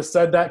never would have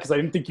said that because I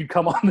didn't think you'd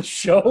come on the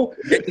show.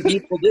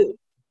 People do.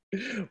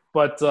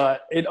 But I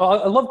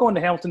love going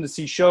to Hamilton to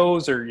see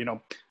shows or,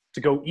 to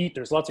go eat.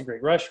 There's lots of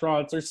great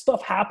restaurants. There's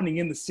stuff happening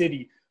in the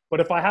city. But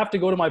if I have to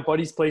go to my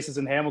buddies' places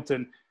in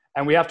Hamilton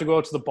and we have to go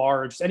out to the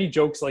bar, just any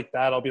jokes like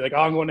that, I'll be like,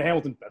 oh, I'm going to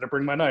Hamilton. Better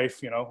bring my knife,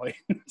 Yeah,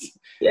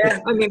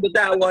 but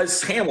that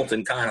was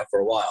Hamilton kind of for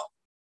a while.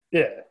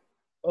 Yeah.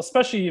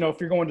 Especially, if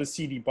you're going to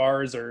seedy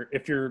bars or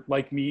if you're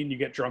like me and you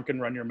get drunk and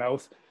run your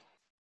mouth.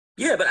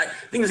 Yeah, but I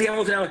think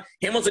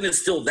Hamilton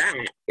is still that,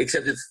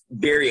 except it's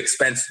very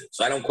expensive.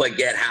 So I don't quite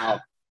get how,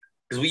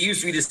 because we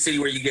used to be the city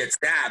where you get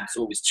stabbed,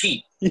 so it was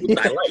cheap, which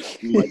I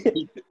like.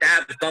 You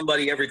stab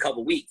somebody every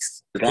couple of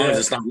weeks, as long as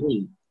it's not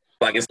me.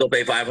 So I can still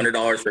pay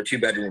 $500 for a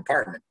 2-bedroom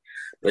apartment.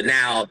 But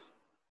now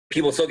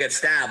people still get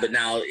stabbed, but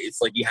now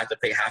it's like you have to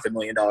pay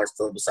 $500,000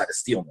 to live beside a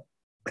steel mill.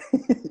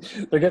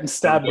 They're getting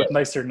stabbed with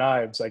nicer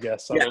knives, I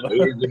guess.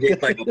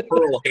 It's like a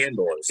pearl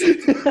handles.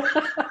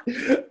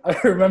 I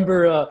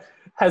remember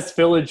Hess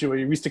Village,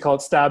 we used to call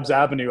it Stabs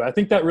Avenue. I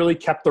think that really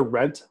kept the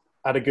rent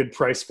at a good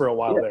price for a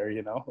while there,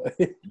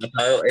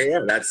 Yeah,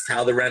 that's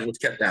how the rent was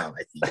kept down,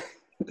 I think.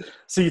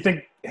 So you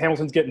think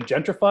Hamilton's getting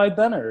gentrified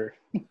then, or?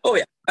 Oh,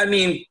 yeah.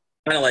 Kind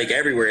of like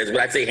everywhere is,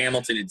 but I'd say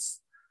Hamilton is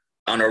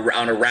on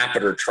a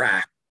rapider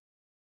track.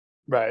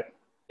 Right.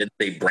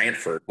 Say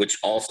Brantford, which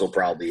also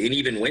probably, and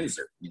even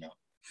Windsor,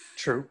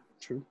 True.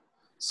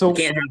 So you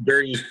can't have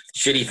dirty,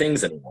 shitty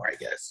things anymore, I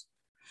guess.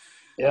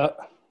 Yeah.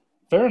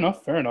 Fair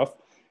enough.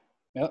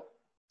 Yeah.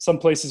 Some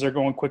places are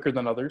going quicker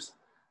than others.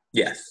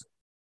 Yes.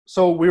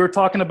 So we were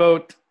talking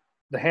about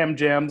the Ham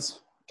Jams,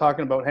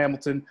 talking about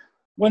Hamilton.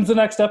 When's the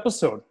next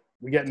episode?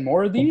 We getting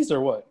more of these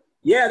or what?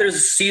 Yeah,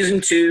 there's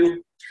season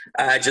 2.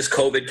 Just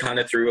COVID kind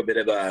of threw a bit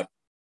of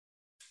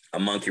a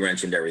monkey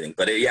wrench into everything.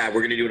 But we're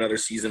going to do another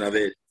season of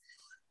it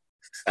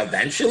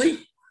eventually.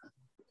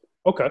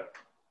 Okay.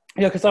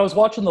 Yeah, because I was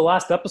watching the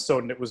last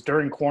episode and it was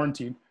during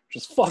quarantine, which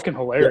is fucking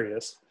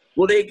hilarious. Yeah.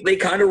 Well, they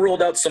kind of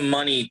rolled out some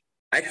money.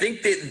 I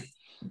think that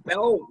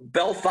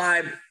Bell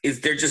 5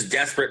 they're just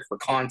desperate for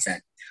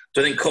content.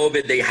 So I think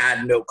COVID, they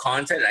had no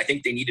content. I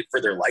think they needed for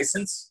their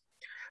license.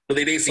 So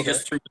they basically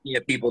just threw money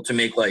at people to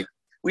make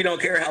we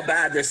don't care how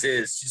bad this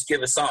is. Just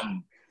give us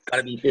something. Got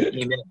to be 15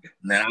 minutes.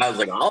 And then I was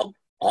like,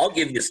 I'll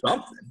give you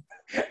something.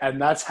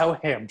 And that's how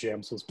Ham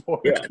Jams was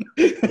born. Yeah.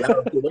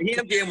 The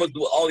Ham Jam was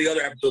all the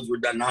other episodes were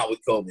done not with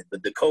COVID,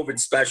 but the COVID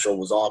special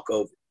was all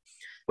COVID.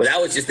 But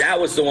that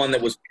was the one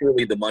that was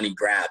purely the money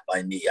grab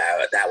by me.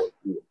 That was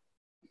cool.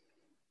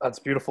 That's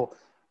beautiful.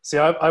 See,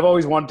 I've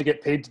always wanted to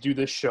get paid to do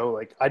this show.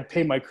 Like, I'd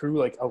pay my crew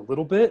like a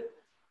little bit,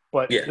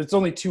 but it's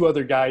only 2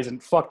 other guys,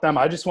 and fuck them.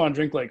 I just want to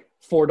drink like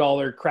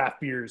 $4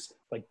 craft beers,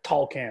 like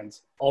tall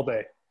cans, all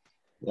day.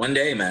 One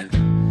day, man.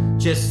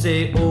 Just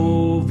say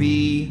OV,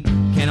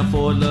 can't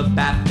afford the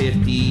BAT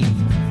 50.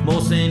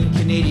 Molson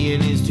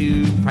Canadian is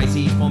too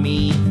pricey for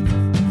me.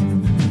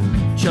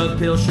 Chug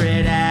pill,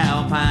 shred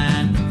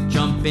Alpine,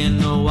 jump in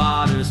the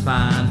water's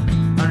fine.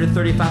 Under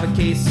 35 a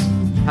case,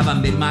 have I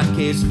made my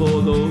case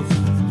for those?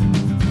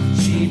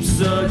 Cheap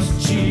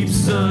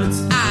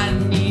suds, I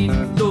need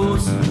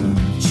those.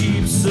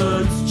 Cheap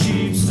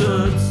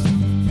suds.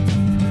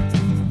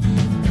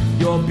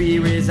 Your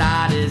beer is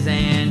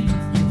artisan,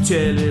 you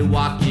tell it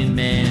walking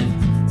man.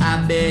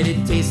 I bet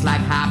it tastes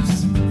like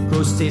hops,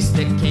 gross taste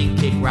that can't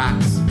kick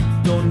rocks.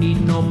 Don't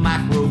need no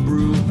micro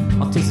brew,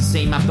 I'll taste the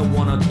same after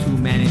 1 or 2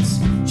 minutes.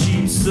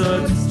 Cheap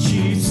suds,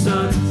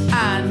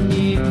 I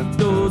need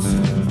those.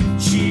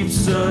 Cheap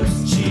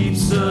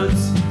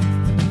suds.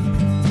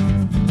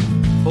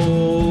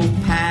 Oh,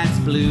 Pat's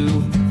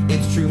blue,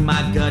 it's true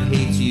my gut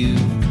hates you,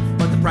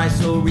 but the price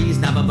so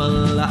reasonable.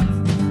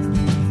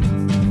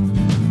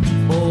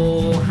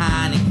 Oh,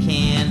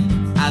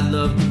 Heineken, I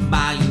love to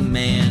buy you,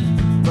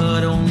 man,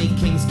 but only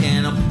kings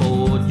can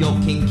afford your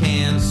king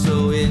cans,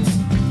 so it's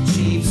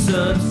cheap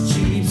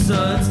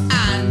suds,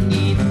 I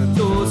need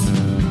those.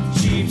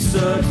 Cheap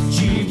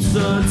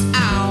suds,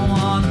 I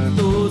want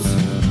those.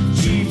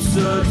 Cheap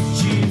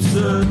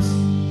suds.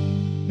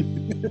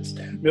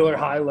 Miller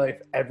High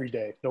Life every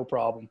day, no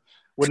problem.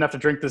 Wouldn't have to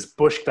drink this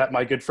Busch that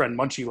my good friend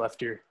Munchie left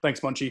here. Thanks,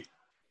 Munchie.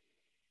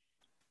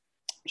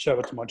 Shout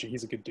out to Munchie,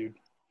 he's a good dude.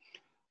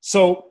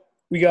 So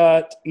we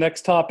got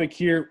next topic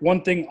here.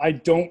 One thing I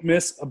don't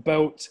miss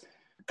about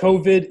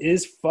COVID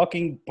is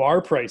fucking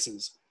bar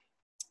prices.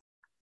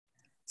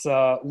 It's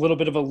a little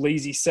bit of a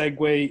lazy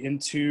segue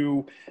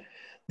into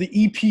the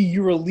EP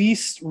you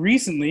released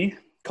recently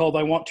called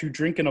I Want to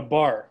Drink in a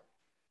Bar.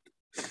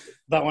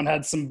 That one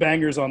had some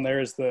bangers on there,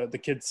 as the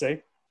kids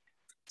say.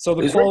 So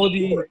the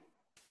quality,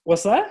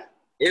 what's that?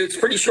 It was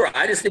pretty short.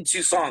 I just did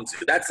 2 songs.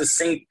 That's the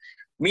same.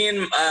 Me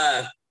and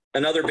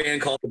another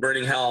band called The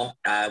Burning Hell.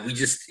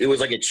 It was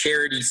like a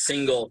charity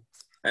single,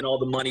 and all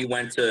the money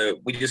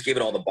we just gave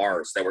it all the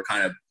bars that were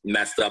kind of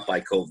messed up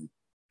by COVID.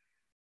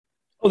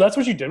 Oh, that's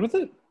what you did with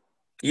it?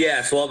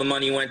 Yeah. So all the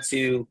money went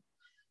to,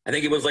 I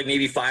think it was like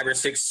maybe 5 or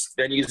 6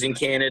 venues in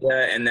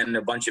Canada, and then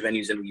a bunch of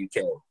venues in the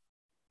UK.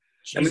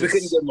 Jesus. I mean, we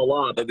couldn't give them a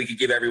lot, but we could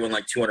give everyone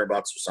like $200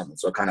 or something.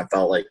 So it kind of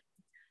felt like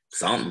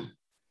something.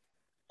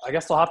 I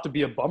guess it'll have to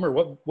be a bummer.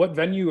 What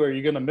venue are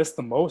you going to miss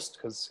the most?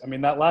 Because, I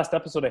mean, that last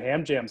episode of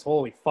Ham Jams,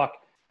 holy fuck.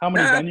 How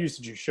many venues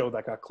did you show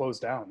that got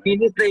closed down? I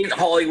mean, I think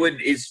Hollywood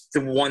is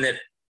the one that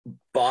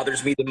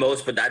bothers me the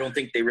most, but I don't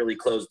think they really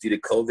closed due to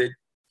COVID.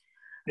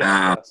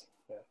 Yeah,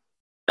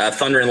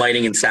 Thunder and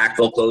Lightning in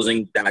Sackville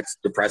closing, that's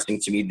depressing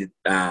to me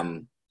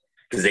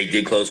because they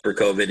did close for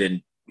COVID.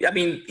 And, I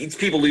mean, it's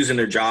people losing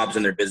their jobs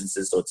and their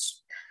businesses, so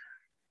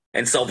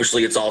and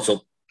selfishly, it's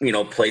also,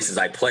 places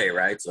I play,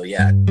 right? So,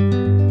 yeah.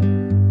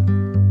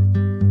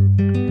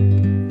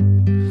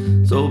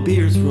 Sold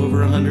beers for over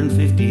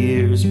 150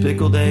 years,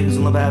 pickled eggs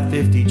and Labatt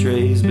 50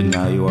 trays, but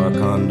now you are a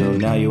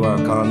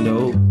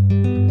condo.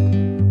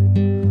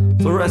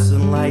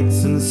 Fluorescent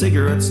lights and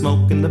cigarette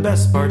smoke and the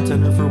best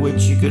bartender for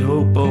which you could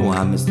hope. Oh,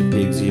 I miss the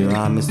Pig's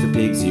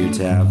Ear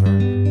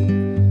Tavern.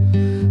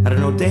 I don't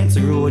know,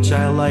 dancing rule, which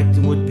I liked,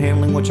 and wood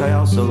paneling, which I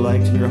also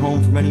liked, and you're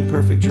home from any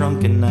perfect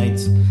drunken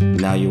nights.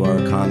 Now you are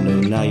a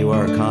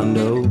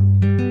condo.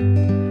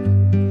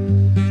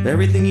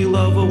 Everything you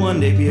love will one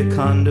day be a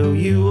condo.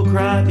 You will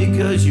cry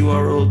because you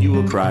are old. You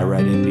will cry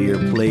right into your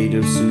plate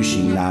of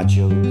sushi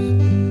nachos.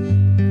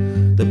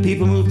 The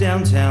people move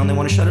downtown, they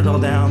want to shut it all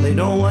down. They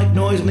don't like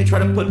noise when they try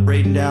to put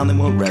Braden down. They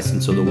won't rest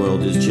until the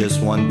world is just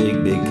one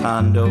big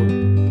condo.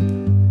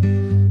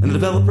 And the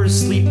developers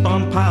sleep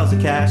on piles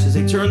of cash as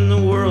they turn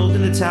the world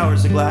into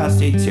towers of glass.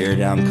 They tear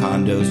down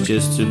condos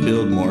just to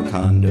build more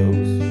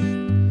condos.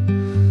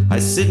 I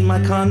sit in my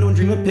condo and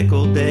dream of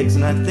pickled eggs,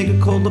 and I think of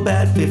cold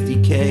Labatt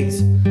 50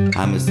 kegs.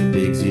 I miss the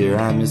Pig's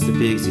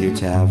Ear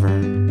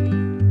Tavern.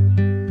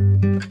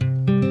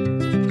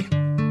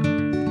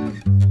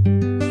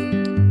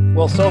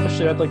 Well,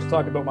 selfishly, I'd like to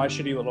talk about my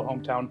shitty little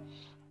hometown.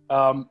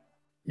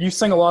 You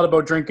sing a lot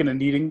about drinking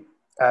and eating,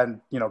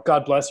 and,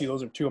 God bless you,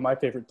 those are 2 of my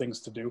favorite things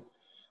to do.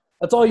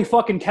 That's all you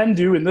fucking can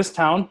do in this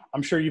town.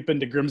 I'm sure you've been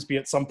to Grimsby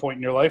at some point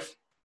in your life.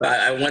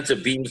 I went to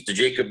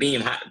Jacob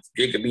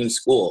Beam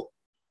School.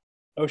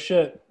 Oh,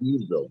 shit.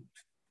 Easville.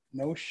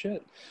 No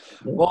shit.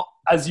 Well,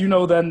 as you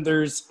know, then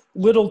there's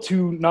little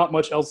to not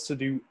much else to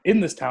do in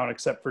this town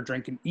except for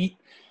drink and eat.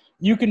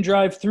 You can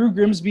drive through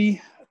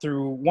Grimsby,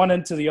 through one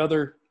end to the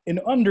other, in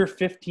under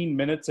 15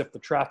 minutes if the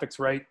traffic's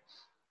right.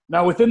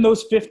 Now, within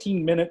those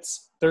 15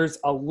 minutes, there's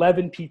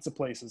 11 pizza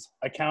places.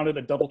 I counted,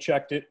 I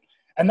double-checked it.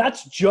 And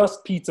that's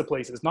just pizza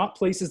places, not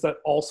places that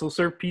also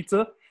serve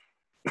pizza.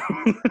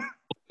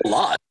 A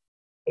lot.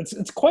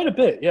 It's quite a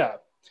bit, yeah.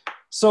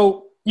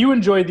 So you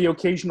enjoy the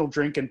occasional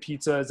drink and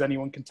pizza, as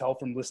anyone can tell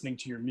from listening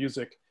to your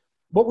music.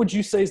 What would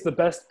you say is the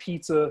best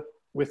pizza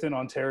within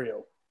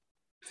Ontario?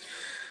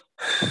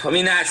 I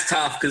mean, that's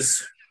tough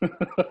because,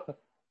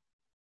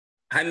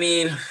 I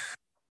mean,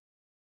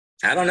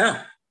 I don't know.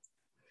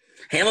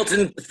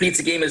 Hamilton's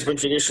pizza game has been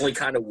traditionally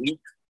kind of weak.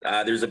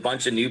 There's a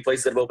bunch of new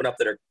places that have opened up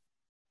that are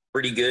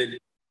pretty good.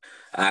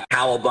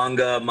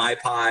 Cowabunga, My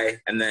Pie,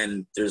 and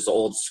then there's the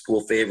old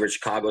school favorite,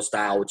 Chicago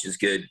style, which is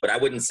good. But I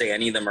wouldn't say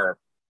any of them are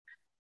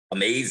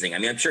amazing. I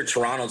mean, I'm sure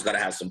Toronto's got to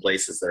have some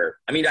places that are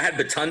 – I mean, I had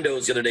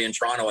Batundo's the other day in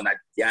Toronto, and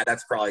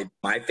that's probably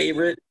my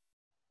favorite.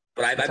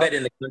 But I bet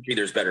in the country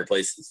there's better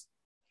places.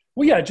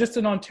 Well, yeah, just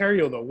in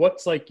Ontario, though,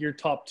 what's like your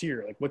top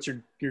tier? Like, what's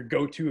your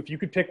go-to? If you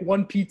could pick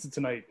one pizza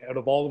tonight out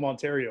of all of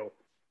Ontario,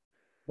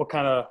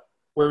 where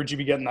would you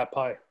be getting that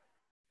pie?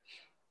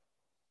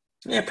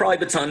 Yeah, probably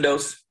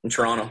Batundo's in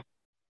Toronto.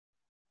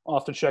 I'll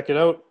have to check it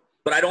out.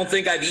 But I don't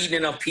think I've eaten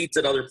enough pizza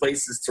at other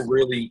places to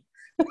really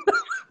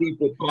be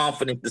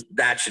confident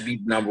that should be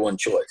the number one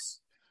choice.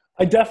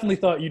 I definitely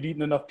thought you'd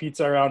eaten enough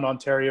pizza around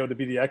Ontario to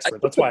be the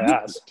expert. That's why I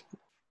asked.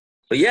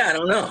 But yeah, I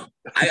don't know.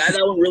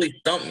 That one really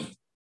stumped me.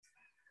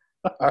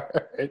 All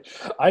right.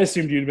 I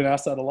assumed you'd been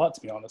asked that a lot,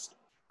 to be honest.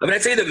 I mean,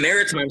 I'd say the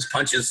Maritimes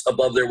punches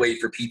above their weight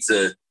for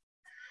pizza.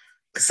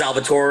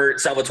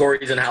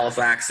 Salvatore's in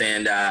Halifax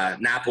and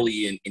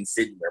Napoli in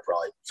Sydney are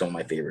probably some of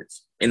my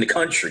favorites in the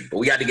country. But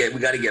we got to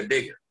get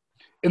bigger.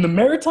 In the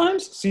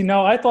Maritimes? See,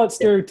 now I thought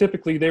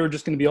stereotypically they were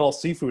just going to be all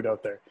seafood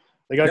out there.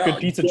 They got good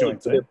pizza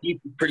joints. Their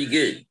pizza's pretty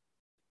good.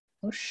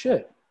 Oh,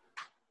 shit.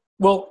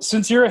 Well,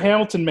 since you're a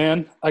Hamilton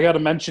man, I got to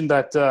mention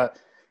that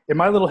in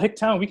my little hick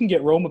town, we can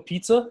get Roma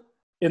pizza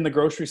in the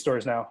grogrocery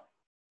stores now.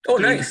 Oh,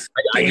 nice.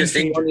 I just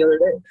ate one the other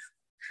day.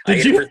 I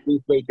ate it for 3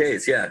 straight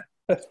days, yeah.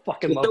 I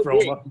fucking love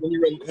Roma. When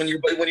you're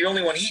the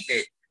only one eating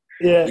it,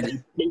 yeah, it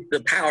takes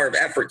the power of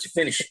effort to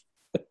finish it.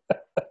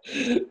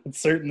 It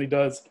certainly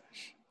does.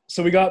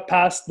 So we got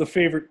past the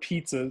favorite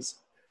pizzas.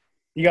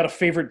 You got a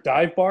favorite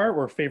dive bar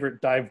or favorite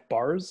dive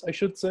bars, I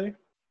should say?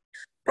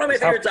 Probably my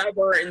favorite dive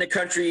bar in the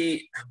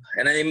country,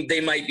 and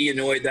they might be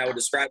annoyed that I would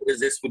describe it as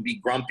this, would be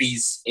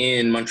Grumpy's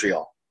in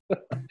Montreal.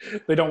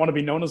 They don't want to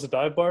be known as a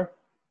dive bar?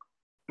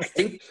 I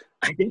think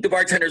the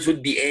bartenders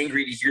would be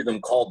angry to hear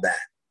them called that.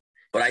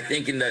 But I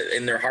think in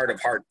their heart of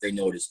heart, they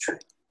know it is true.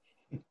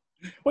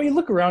 Well, you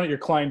look around at your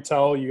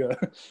clientele. You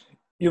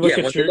look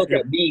at when they look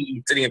at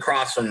me sitting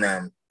across from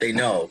them, they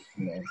know.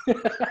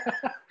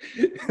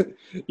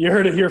 You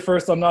heard it here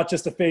first. I'm not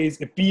just a phase.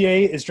 If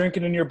BA is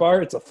drinking in your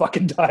bar, it's a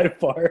fucking dive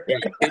bar. Yeah,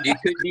 it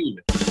could be.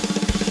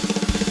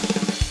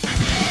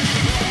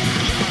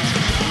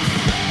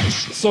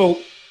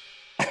 So,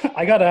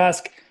 I gotta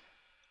ask,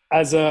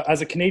 as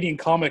a Canadian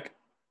comic,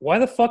 why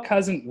the fuck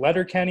hasn't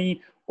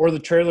Letterkenny or the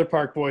Trailer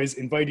Park Boys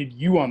invited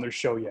you on their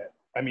show yet?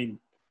 I mean,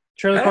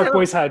 Trailer Park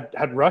Boys had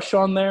Rush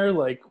on there.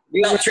 Like,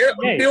 I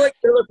feel like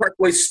Trailer Park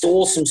Boys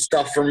stole some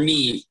stuff from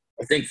me,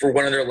 I think, for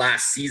one of their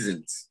last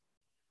seasons,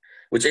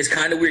 which is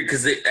kind of weird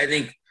because I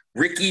think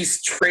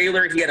Ricky's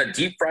trailer, he had a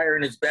deep fryer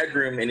in his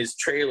bedroom in his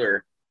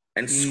trailer,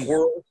 and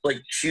squirrels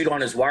like chewed on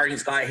his wire.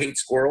 He's guy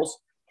hates squirrels.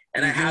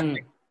 And I had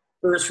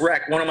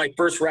one of my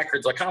first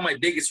records, like kind of my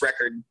biggest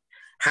record,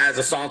 has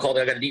a song called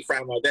I Got a Deep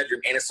Fryer in My Bedroom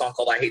and a song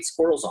called I Hate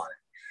Squirrels on it.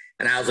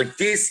 And I was like,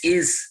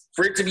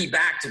 for it to be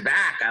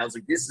back-to-back, I was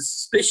like, this is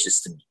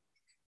suspicious to me.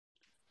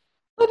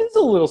 That is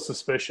a little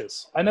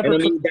suspicious. That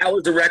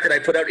was the record I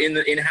put out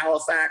in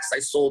Halifax. I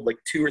sold like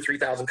 2,000 or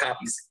 3,000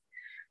 copies.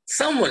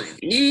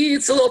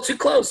 It's a little too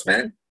close,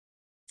 man.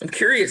 I'm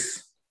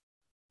curious.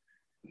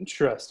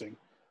 Interesting.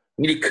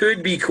 I mean,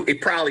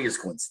 it probably is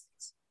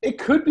coincidence. It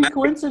could be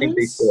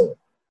coincidence.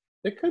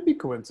 It could be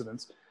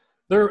coincidence.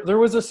 There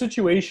was a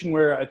situation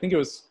where I think it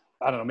was,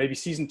 I don't know, maybe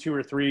season 2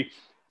 or 3.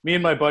 Me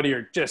and my buddy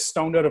are just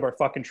stoned out of our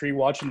fucking tree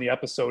watching the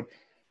episode.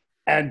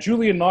 And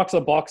Julian knocks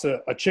a box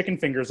of chicken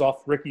fingers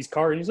off Ricky's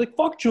car. And he's like,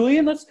 fuck,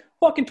 Julian, that's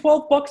fucking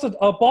 $12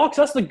 a box.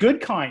 That's the good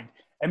kind.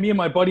 And me and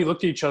my buddy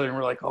looked at each other and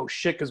we're like, oh,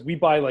 shit, because we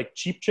buy, like,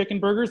 cheap chicken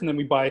burgers and then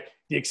we buy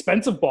the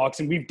expensive box.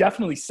 And we've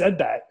definitely said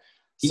that.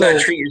 You got to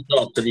treat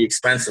yourself to the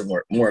expensive,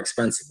 more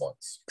expensive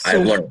ones.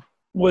 I've learned.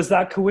 Was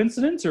that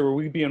coincidence or were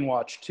we being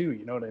watched too?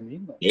 You know what I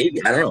mean?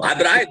 Maybe. I don't know.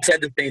 But I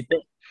said the same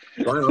thing.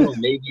 I don't know.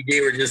 Maybe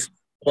they were just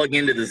plug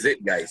into the zip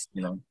guys,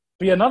 you know.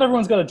 But yeah, not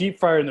everyone's got a deep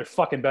fryer in their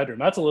fucking bedroom.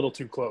 That's a little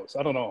too close.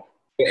 I don't know.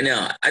 Yeah,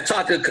 no, I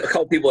talked to a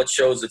couple people at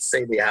shows that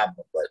say they have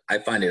them, but I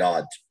find it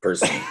odd,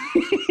 personally.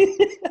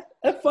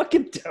 I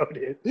fucking doubt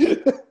it.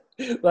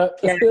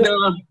 Yeah,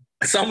 no,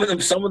 some of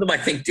them I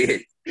think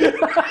did.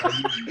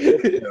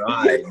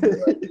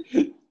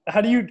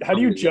 How do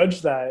you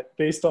judge that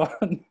based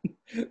on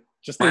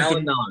just Mile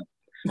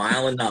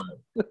and nod.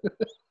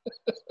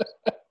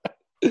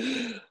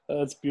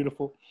 That's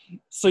beautiful.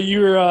 So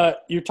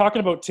you're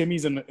talking about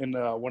Timmy's in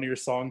one of your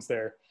songs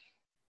there.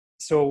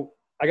 So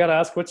I gotta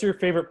ask, what's your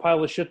favorite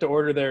pile of shit to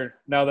order there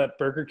now that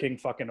Burger King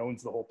fucking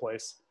owns the whole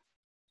place?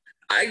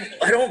 I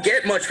don't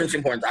get much from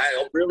Tim Hortons.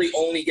 I really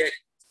only get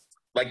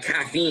like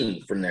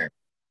caffeine from there.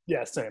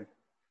 Yeah, same.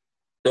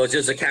 So it's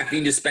just a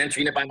caffeine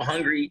dispensary. And if I'm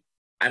hungry,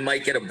 I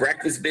might get a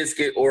breakfast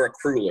biscuit or a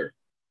cruller.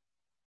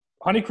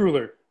 Honey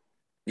cruller.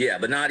 Yeah,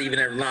 but not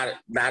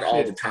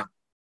all the time.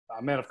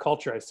 Man of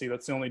culture, I see.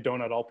 That's the only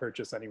donut I'll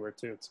purchase anywhere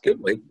too. It's good.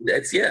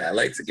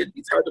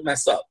 It's hard to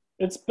mess up.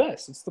 It's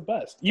best. It's the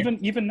best.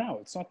 Even now,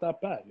 it's not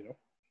that bad, you know.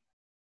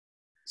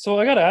 So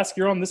I gotta ask,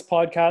 you're on this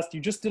podcast.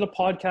 You just did a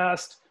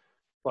podcast,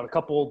 a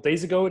couple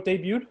days ago it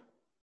debuted?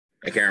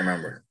 I can't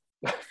remember.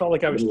 I felt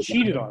like I was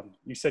cheated on.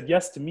 You said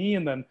yes to me,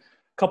 and then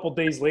a couple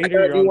days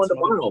later, you're on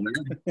tomorrow, man.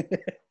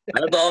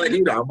 That's all I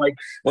do. I'm like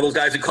one of those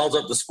guys who calls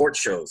up the sports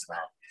shows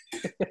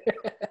now.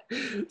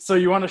 So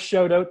you want to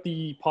shout out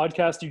the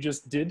podcast you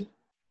just did?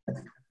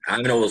 I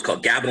don't know what it was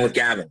called. Gabbing with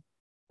Gavin.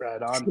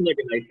 Right on. Like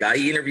a nice guy.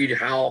 He interviewed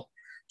Hal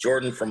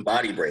Jordan from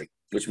Body Break,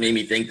 which made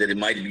me think that it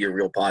might be a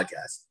real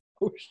podcast.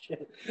 Oh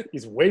shit,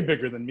 he's way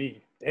bigger than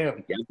me.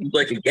 Damn. Yeah, he's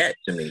like a get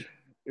to me.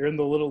 You're in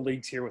the little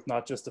leagues here with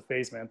Not Just a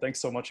Phase, man. Thanks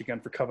so much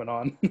again for coming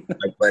on.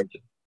 My pleasure.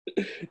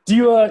 Do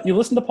you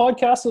listen to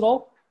podcasts at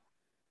all?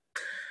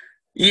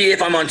 Yeah,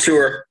 if I'm on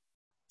tour.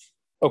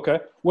 Okay.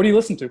 What do you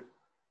listen to?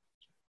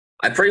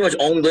 I pretty much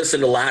only listen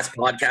to Last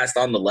Podcast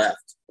on the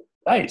Left.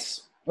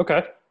 Nice.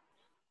 Okay.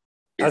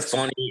 It's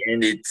funny,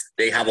 and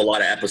they have a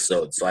lot of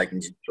episodes, so I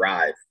can just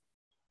drive.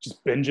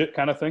 Just binge it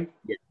kind of thing?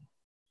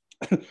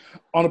 Yeah.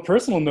 On a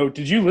personal note,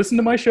 did you listen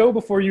to my show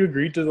before you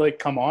agreed to, like,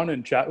 come on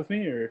and chat with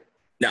me, or?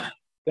 No.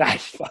 I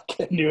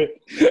fucking knew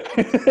it.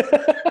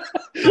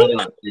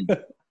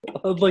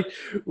 Like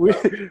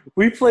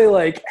we play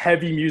like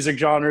heavy music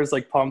genres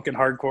like punk and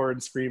hardcore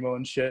and screamo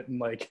and shit, and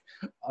like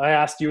I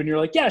asked you and you're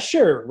like, yeah,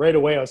 sure, right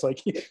away. I was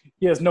like,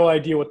 he has no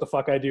idea what the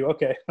fuck I do.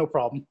 Okay, no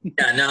problem.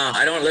 Yeah, no,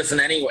 I don't listen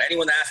to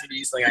anyone that asks me to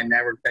do something. I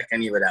never check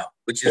any of it out,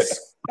 which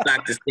is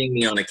back to seeing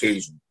me on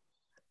occasion.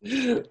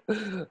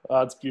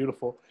 It's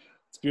beautiful.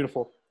 It's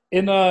beautiful.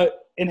 In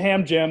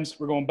Ham Jams,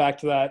 we're going back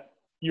to that.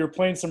 You were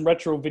playing some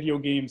retro video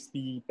games,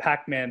 the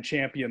Pac-Man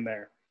champion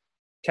there,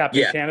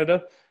 Captain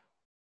Canada.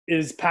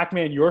 Is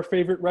Pac-Man your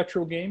favorite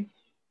retro game?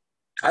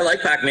 I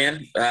like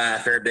Pac-Man a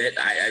fair bit.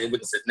 I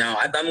wouldn't say no.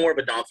 I'm more of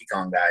a Donkey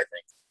Kong guy, I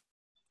think.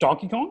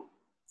 Donkey Kong?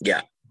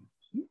 Yeah.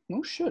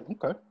 No shit.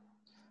 Okay.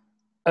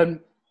 And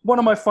one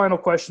of my final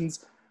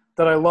questions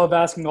that I love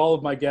asking all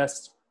of my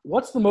guests: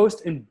 what's the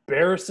most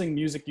embarrassing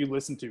music you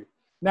listen to?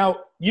 Now,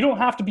 you don't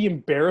have to be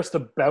embarrassed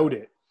about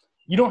it.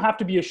 You don't have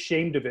to be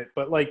ashamed of it.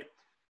 But like,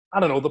 I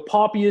don't know, the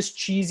poppiest,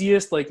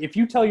 cheesiest. Like, if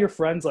you tell your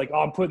friends, like, "Oh,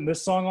 I'm putting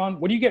this song on,"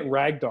 what do you get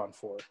ragged on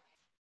for?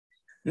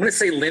 I'm going to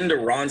say Linda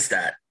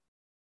Ronstadt.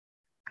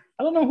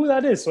 I don't know who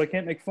that is, so I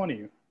can't make fun of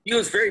you. He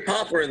was very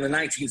popular in the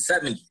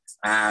 1970s.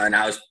 And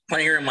I was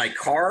playing her in my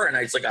car, and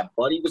a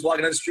buddy was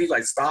walking down the street. So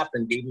I stopped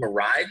and gave him a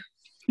ride.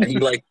 And he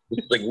was like,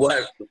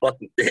 what the fuck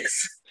is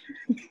this?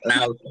 And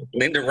I was like,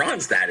 Linda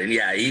Ronstadt. And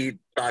yeah, he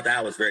thought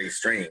that was very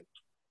strange.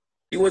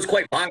 He was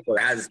quite popular,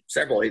 has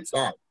several hit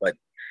songs. But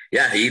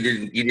yeah, he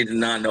did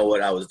not know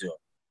what I was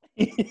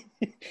doing.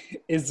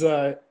 Is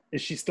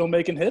she still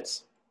making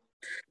hits?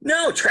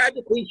 No,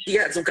 tragically, she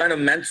had some kind of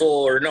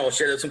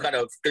she had some kind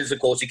of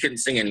physical. She couldn't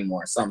sing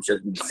anymore. She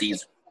had a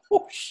disease.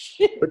 Oh,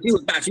 shit. But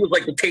she was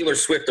like the Taylor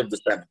Swift of the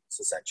 70s,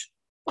 essentially.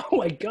 Oh,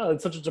 my God.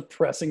 It's such a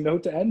depressing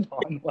note to end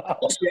on. Wow.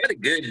 Well, she had a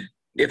good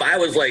 – if I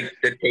was like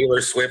the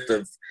Taylor Swift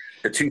of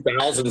the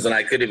 2000s and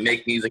I couldn't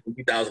make music in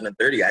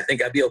 2030, I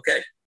think I'd be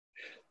okay.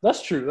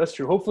 That's true. That's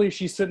true. Hopefully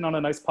she's sitting on a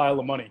nice pile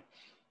of money.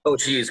 Oh,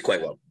 she is quite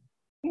well.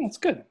 Oh, that's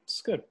good.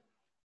 It's good.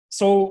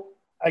 So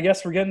I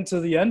guess we're getting to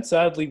the end,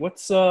 sadly.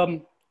 What's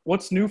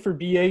new for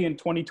BA in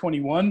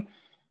 2021?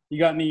 You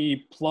got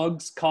any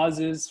plugs,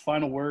 causes,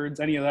 final words,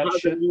 any of that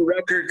shit? A new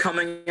record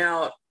coming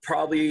out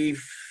probably,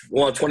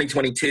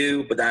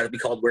 2022, but that'll be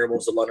called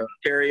Werewolves of London,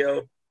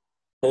 Ontario.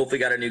 Hopefully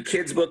got a new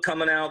kids book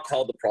coming out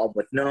called The Problem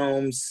with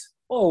Gnomes.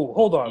 Oh,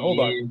 hold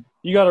on.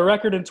 You got a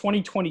record in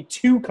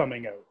 2022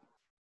 coming out.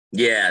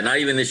 Yeah, not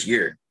even this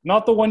year.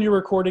 Not the one you're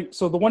recording.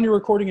 So the one you're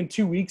recording in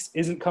 2 weeks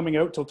isn't coming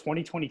out till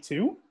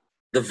 2022?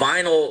 The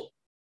vinyl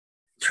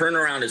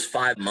turnaround is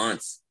 5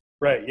 months.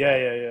 Right.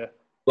 Yeah.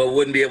 But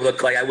wouldn't be able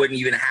to, I wouldn't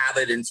even have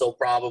it until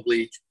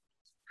probably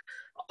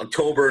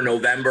October,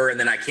 November, and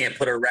then I can't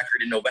put a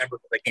record in November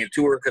because I can't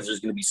tour because there's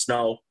going to be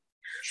snow.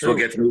 True. So it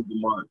gets moved to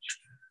March.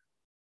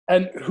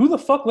 And who the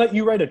fuck let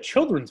you write a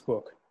children's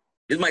book?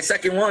 This is my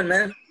second one,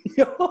 man.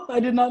 I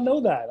did not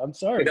know that. I'm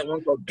sorry. I got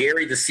one called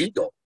Gary the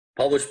Seagull,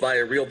 published by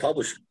a real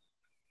publisher.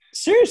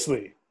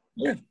 Seriously?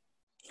 Yeah.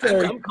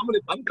 I'm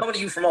coming to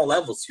you from all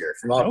levels here,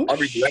 from all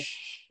every direction.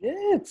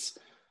 Shit.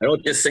 I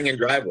don't just sing in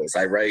driveways.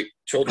 I write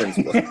children's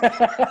books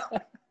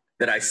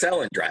that I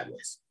sell in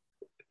driveways.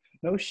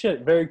 No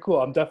shit. Very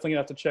cool. I'm definitely going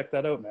to have to check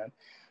that out, man.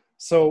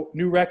 So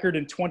new record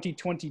in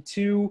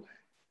 2022.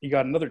 You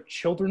got another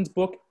children's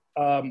book.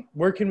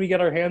 Where can we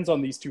get our hands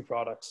on these two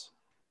products?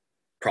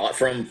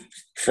 From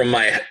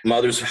my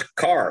mother's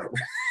car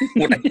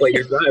when I play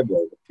your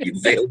driveway. It's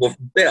available for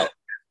sale.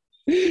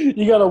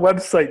 You got a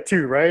website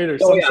too, right? Or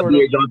Oh, yeah,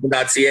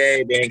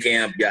 BAJohnson.ca,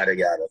 Bandcamp, yada,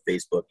 yada,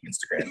 Facebook,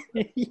 Instagram.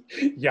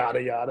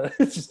 yada, yada.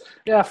 It's just,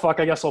 yeah, fuck,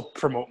 I guess I'll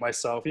promote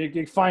myself. You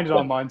can find it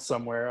online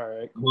somewhere. All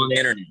right. I'm on the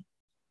internet.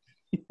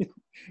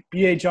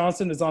 B.A.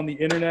 Johnson is on the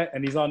internet,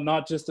 and he's on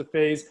Not Just a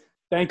Phase.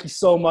 Thank you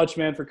so much,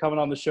 man, for coming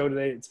on the show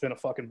today. It's been a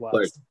fucking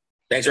blast.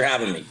 Thanks for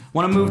having me.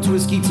 Wanna move to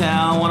Whiskey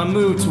Town, wanna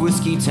move to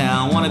Whiskey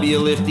Town, wanna be a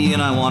lifty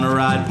and I wanna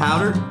ride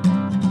powder.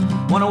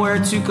 Wanna wear a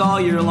toque all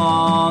year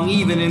long,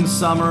 even in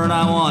summer, and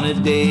I wanna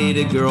date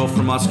a girl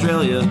from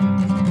Australia.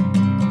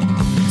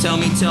 Tell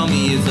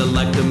me, is it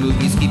like the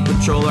movie Ski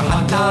Patrol or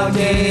Hot Dog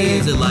Day?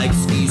 Is it like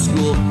ski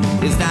school?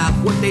 Is that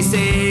what they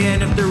say?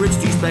 And if the rich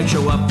douchebags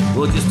show up,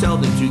 we'll just tell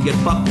them to get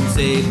fucked and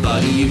say,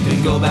 buddy, you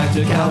can go back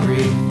to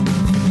Calgary.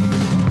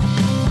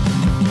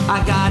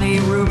 I got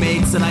 8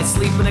 roommates and I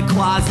sleep in a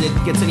closet.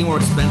 Gets any more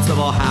expensive,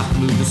 I'll have to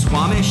move to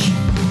Squamish.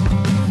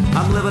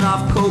 I'm living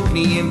off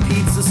Cockney and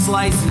pizza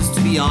slices.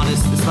 To be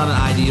honest, it's not an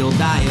ideal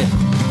diet.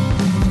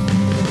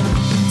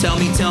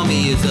 Tell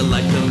me, is it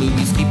like the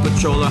movie Ski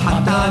Patrol or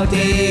Hot Dog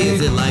Day? Is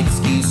it like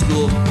ski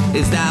school?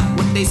 Is that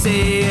what they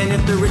say? And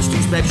if the rich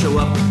douchebags show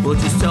up, we'll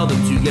just tell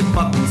them to get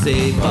fucked and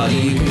say, buddy,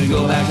 you can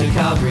go back to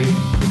Calgary.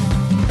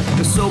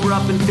 I'm sober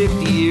up in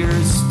 50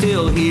 years,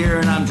 still here,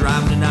 and I'm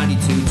driving a 92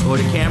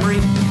 Toyota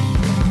Camry.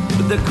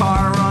 But the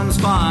car runs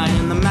fine,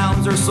 and the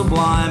mountains are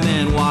sublime,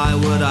 and why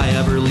would I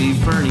ever leave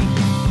Fernie?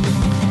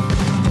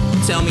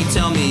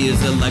 Tell me,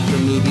 is it like the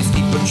movie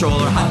Ski Patrol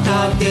or Hot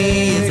Dog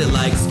Day? Is it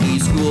like ski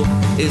school?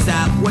 Is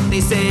that what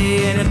they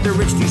say? And if the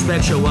rich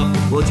douchebags show up,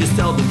 we'll just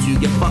tell them to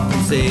get fucked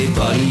and say,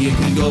 buddy, you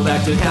can go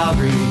back to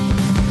Calgary.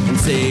 And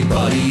say,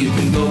 buddy, you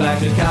can go back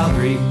to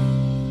Calgary.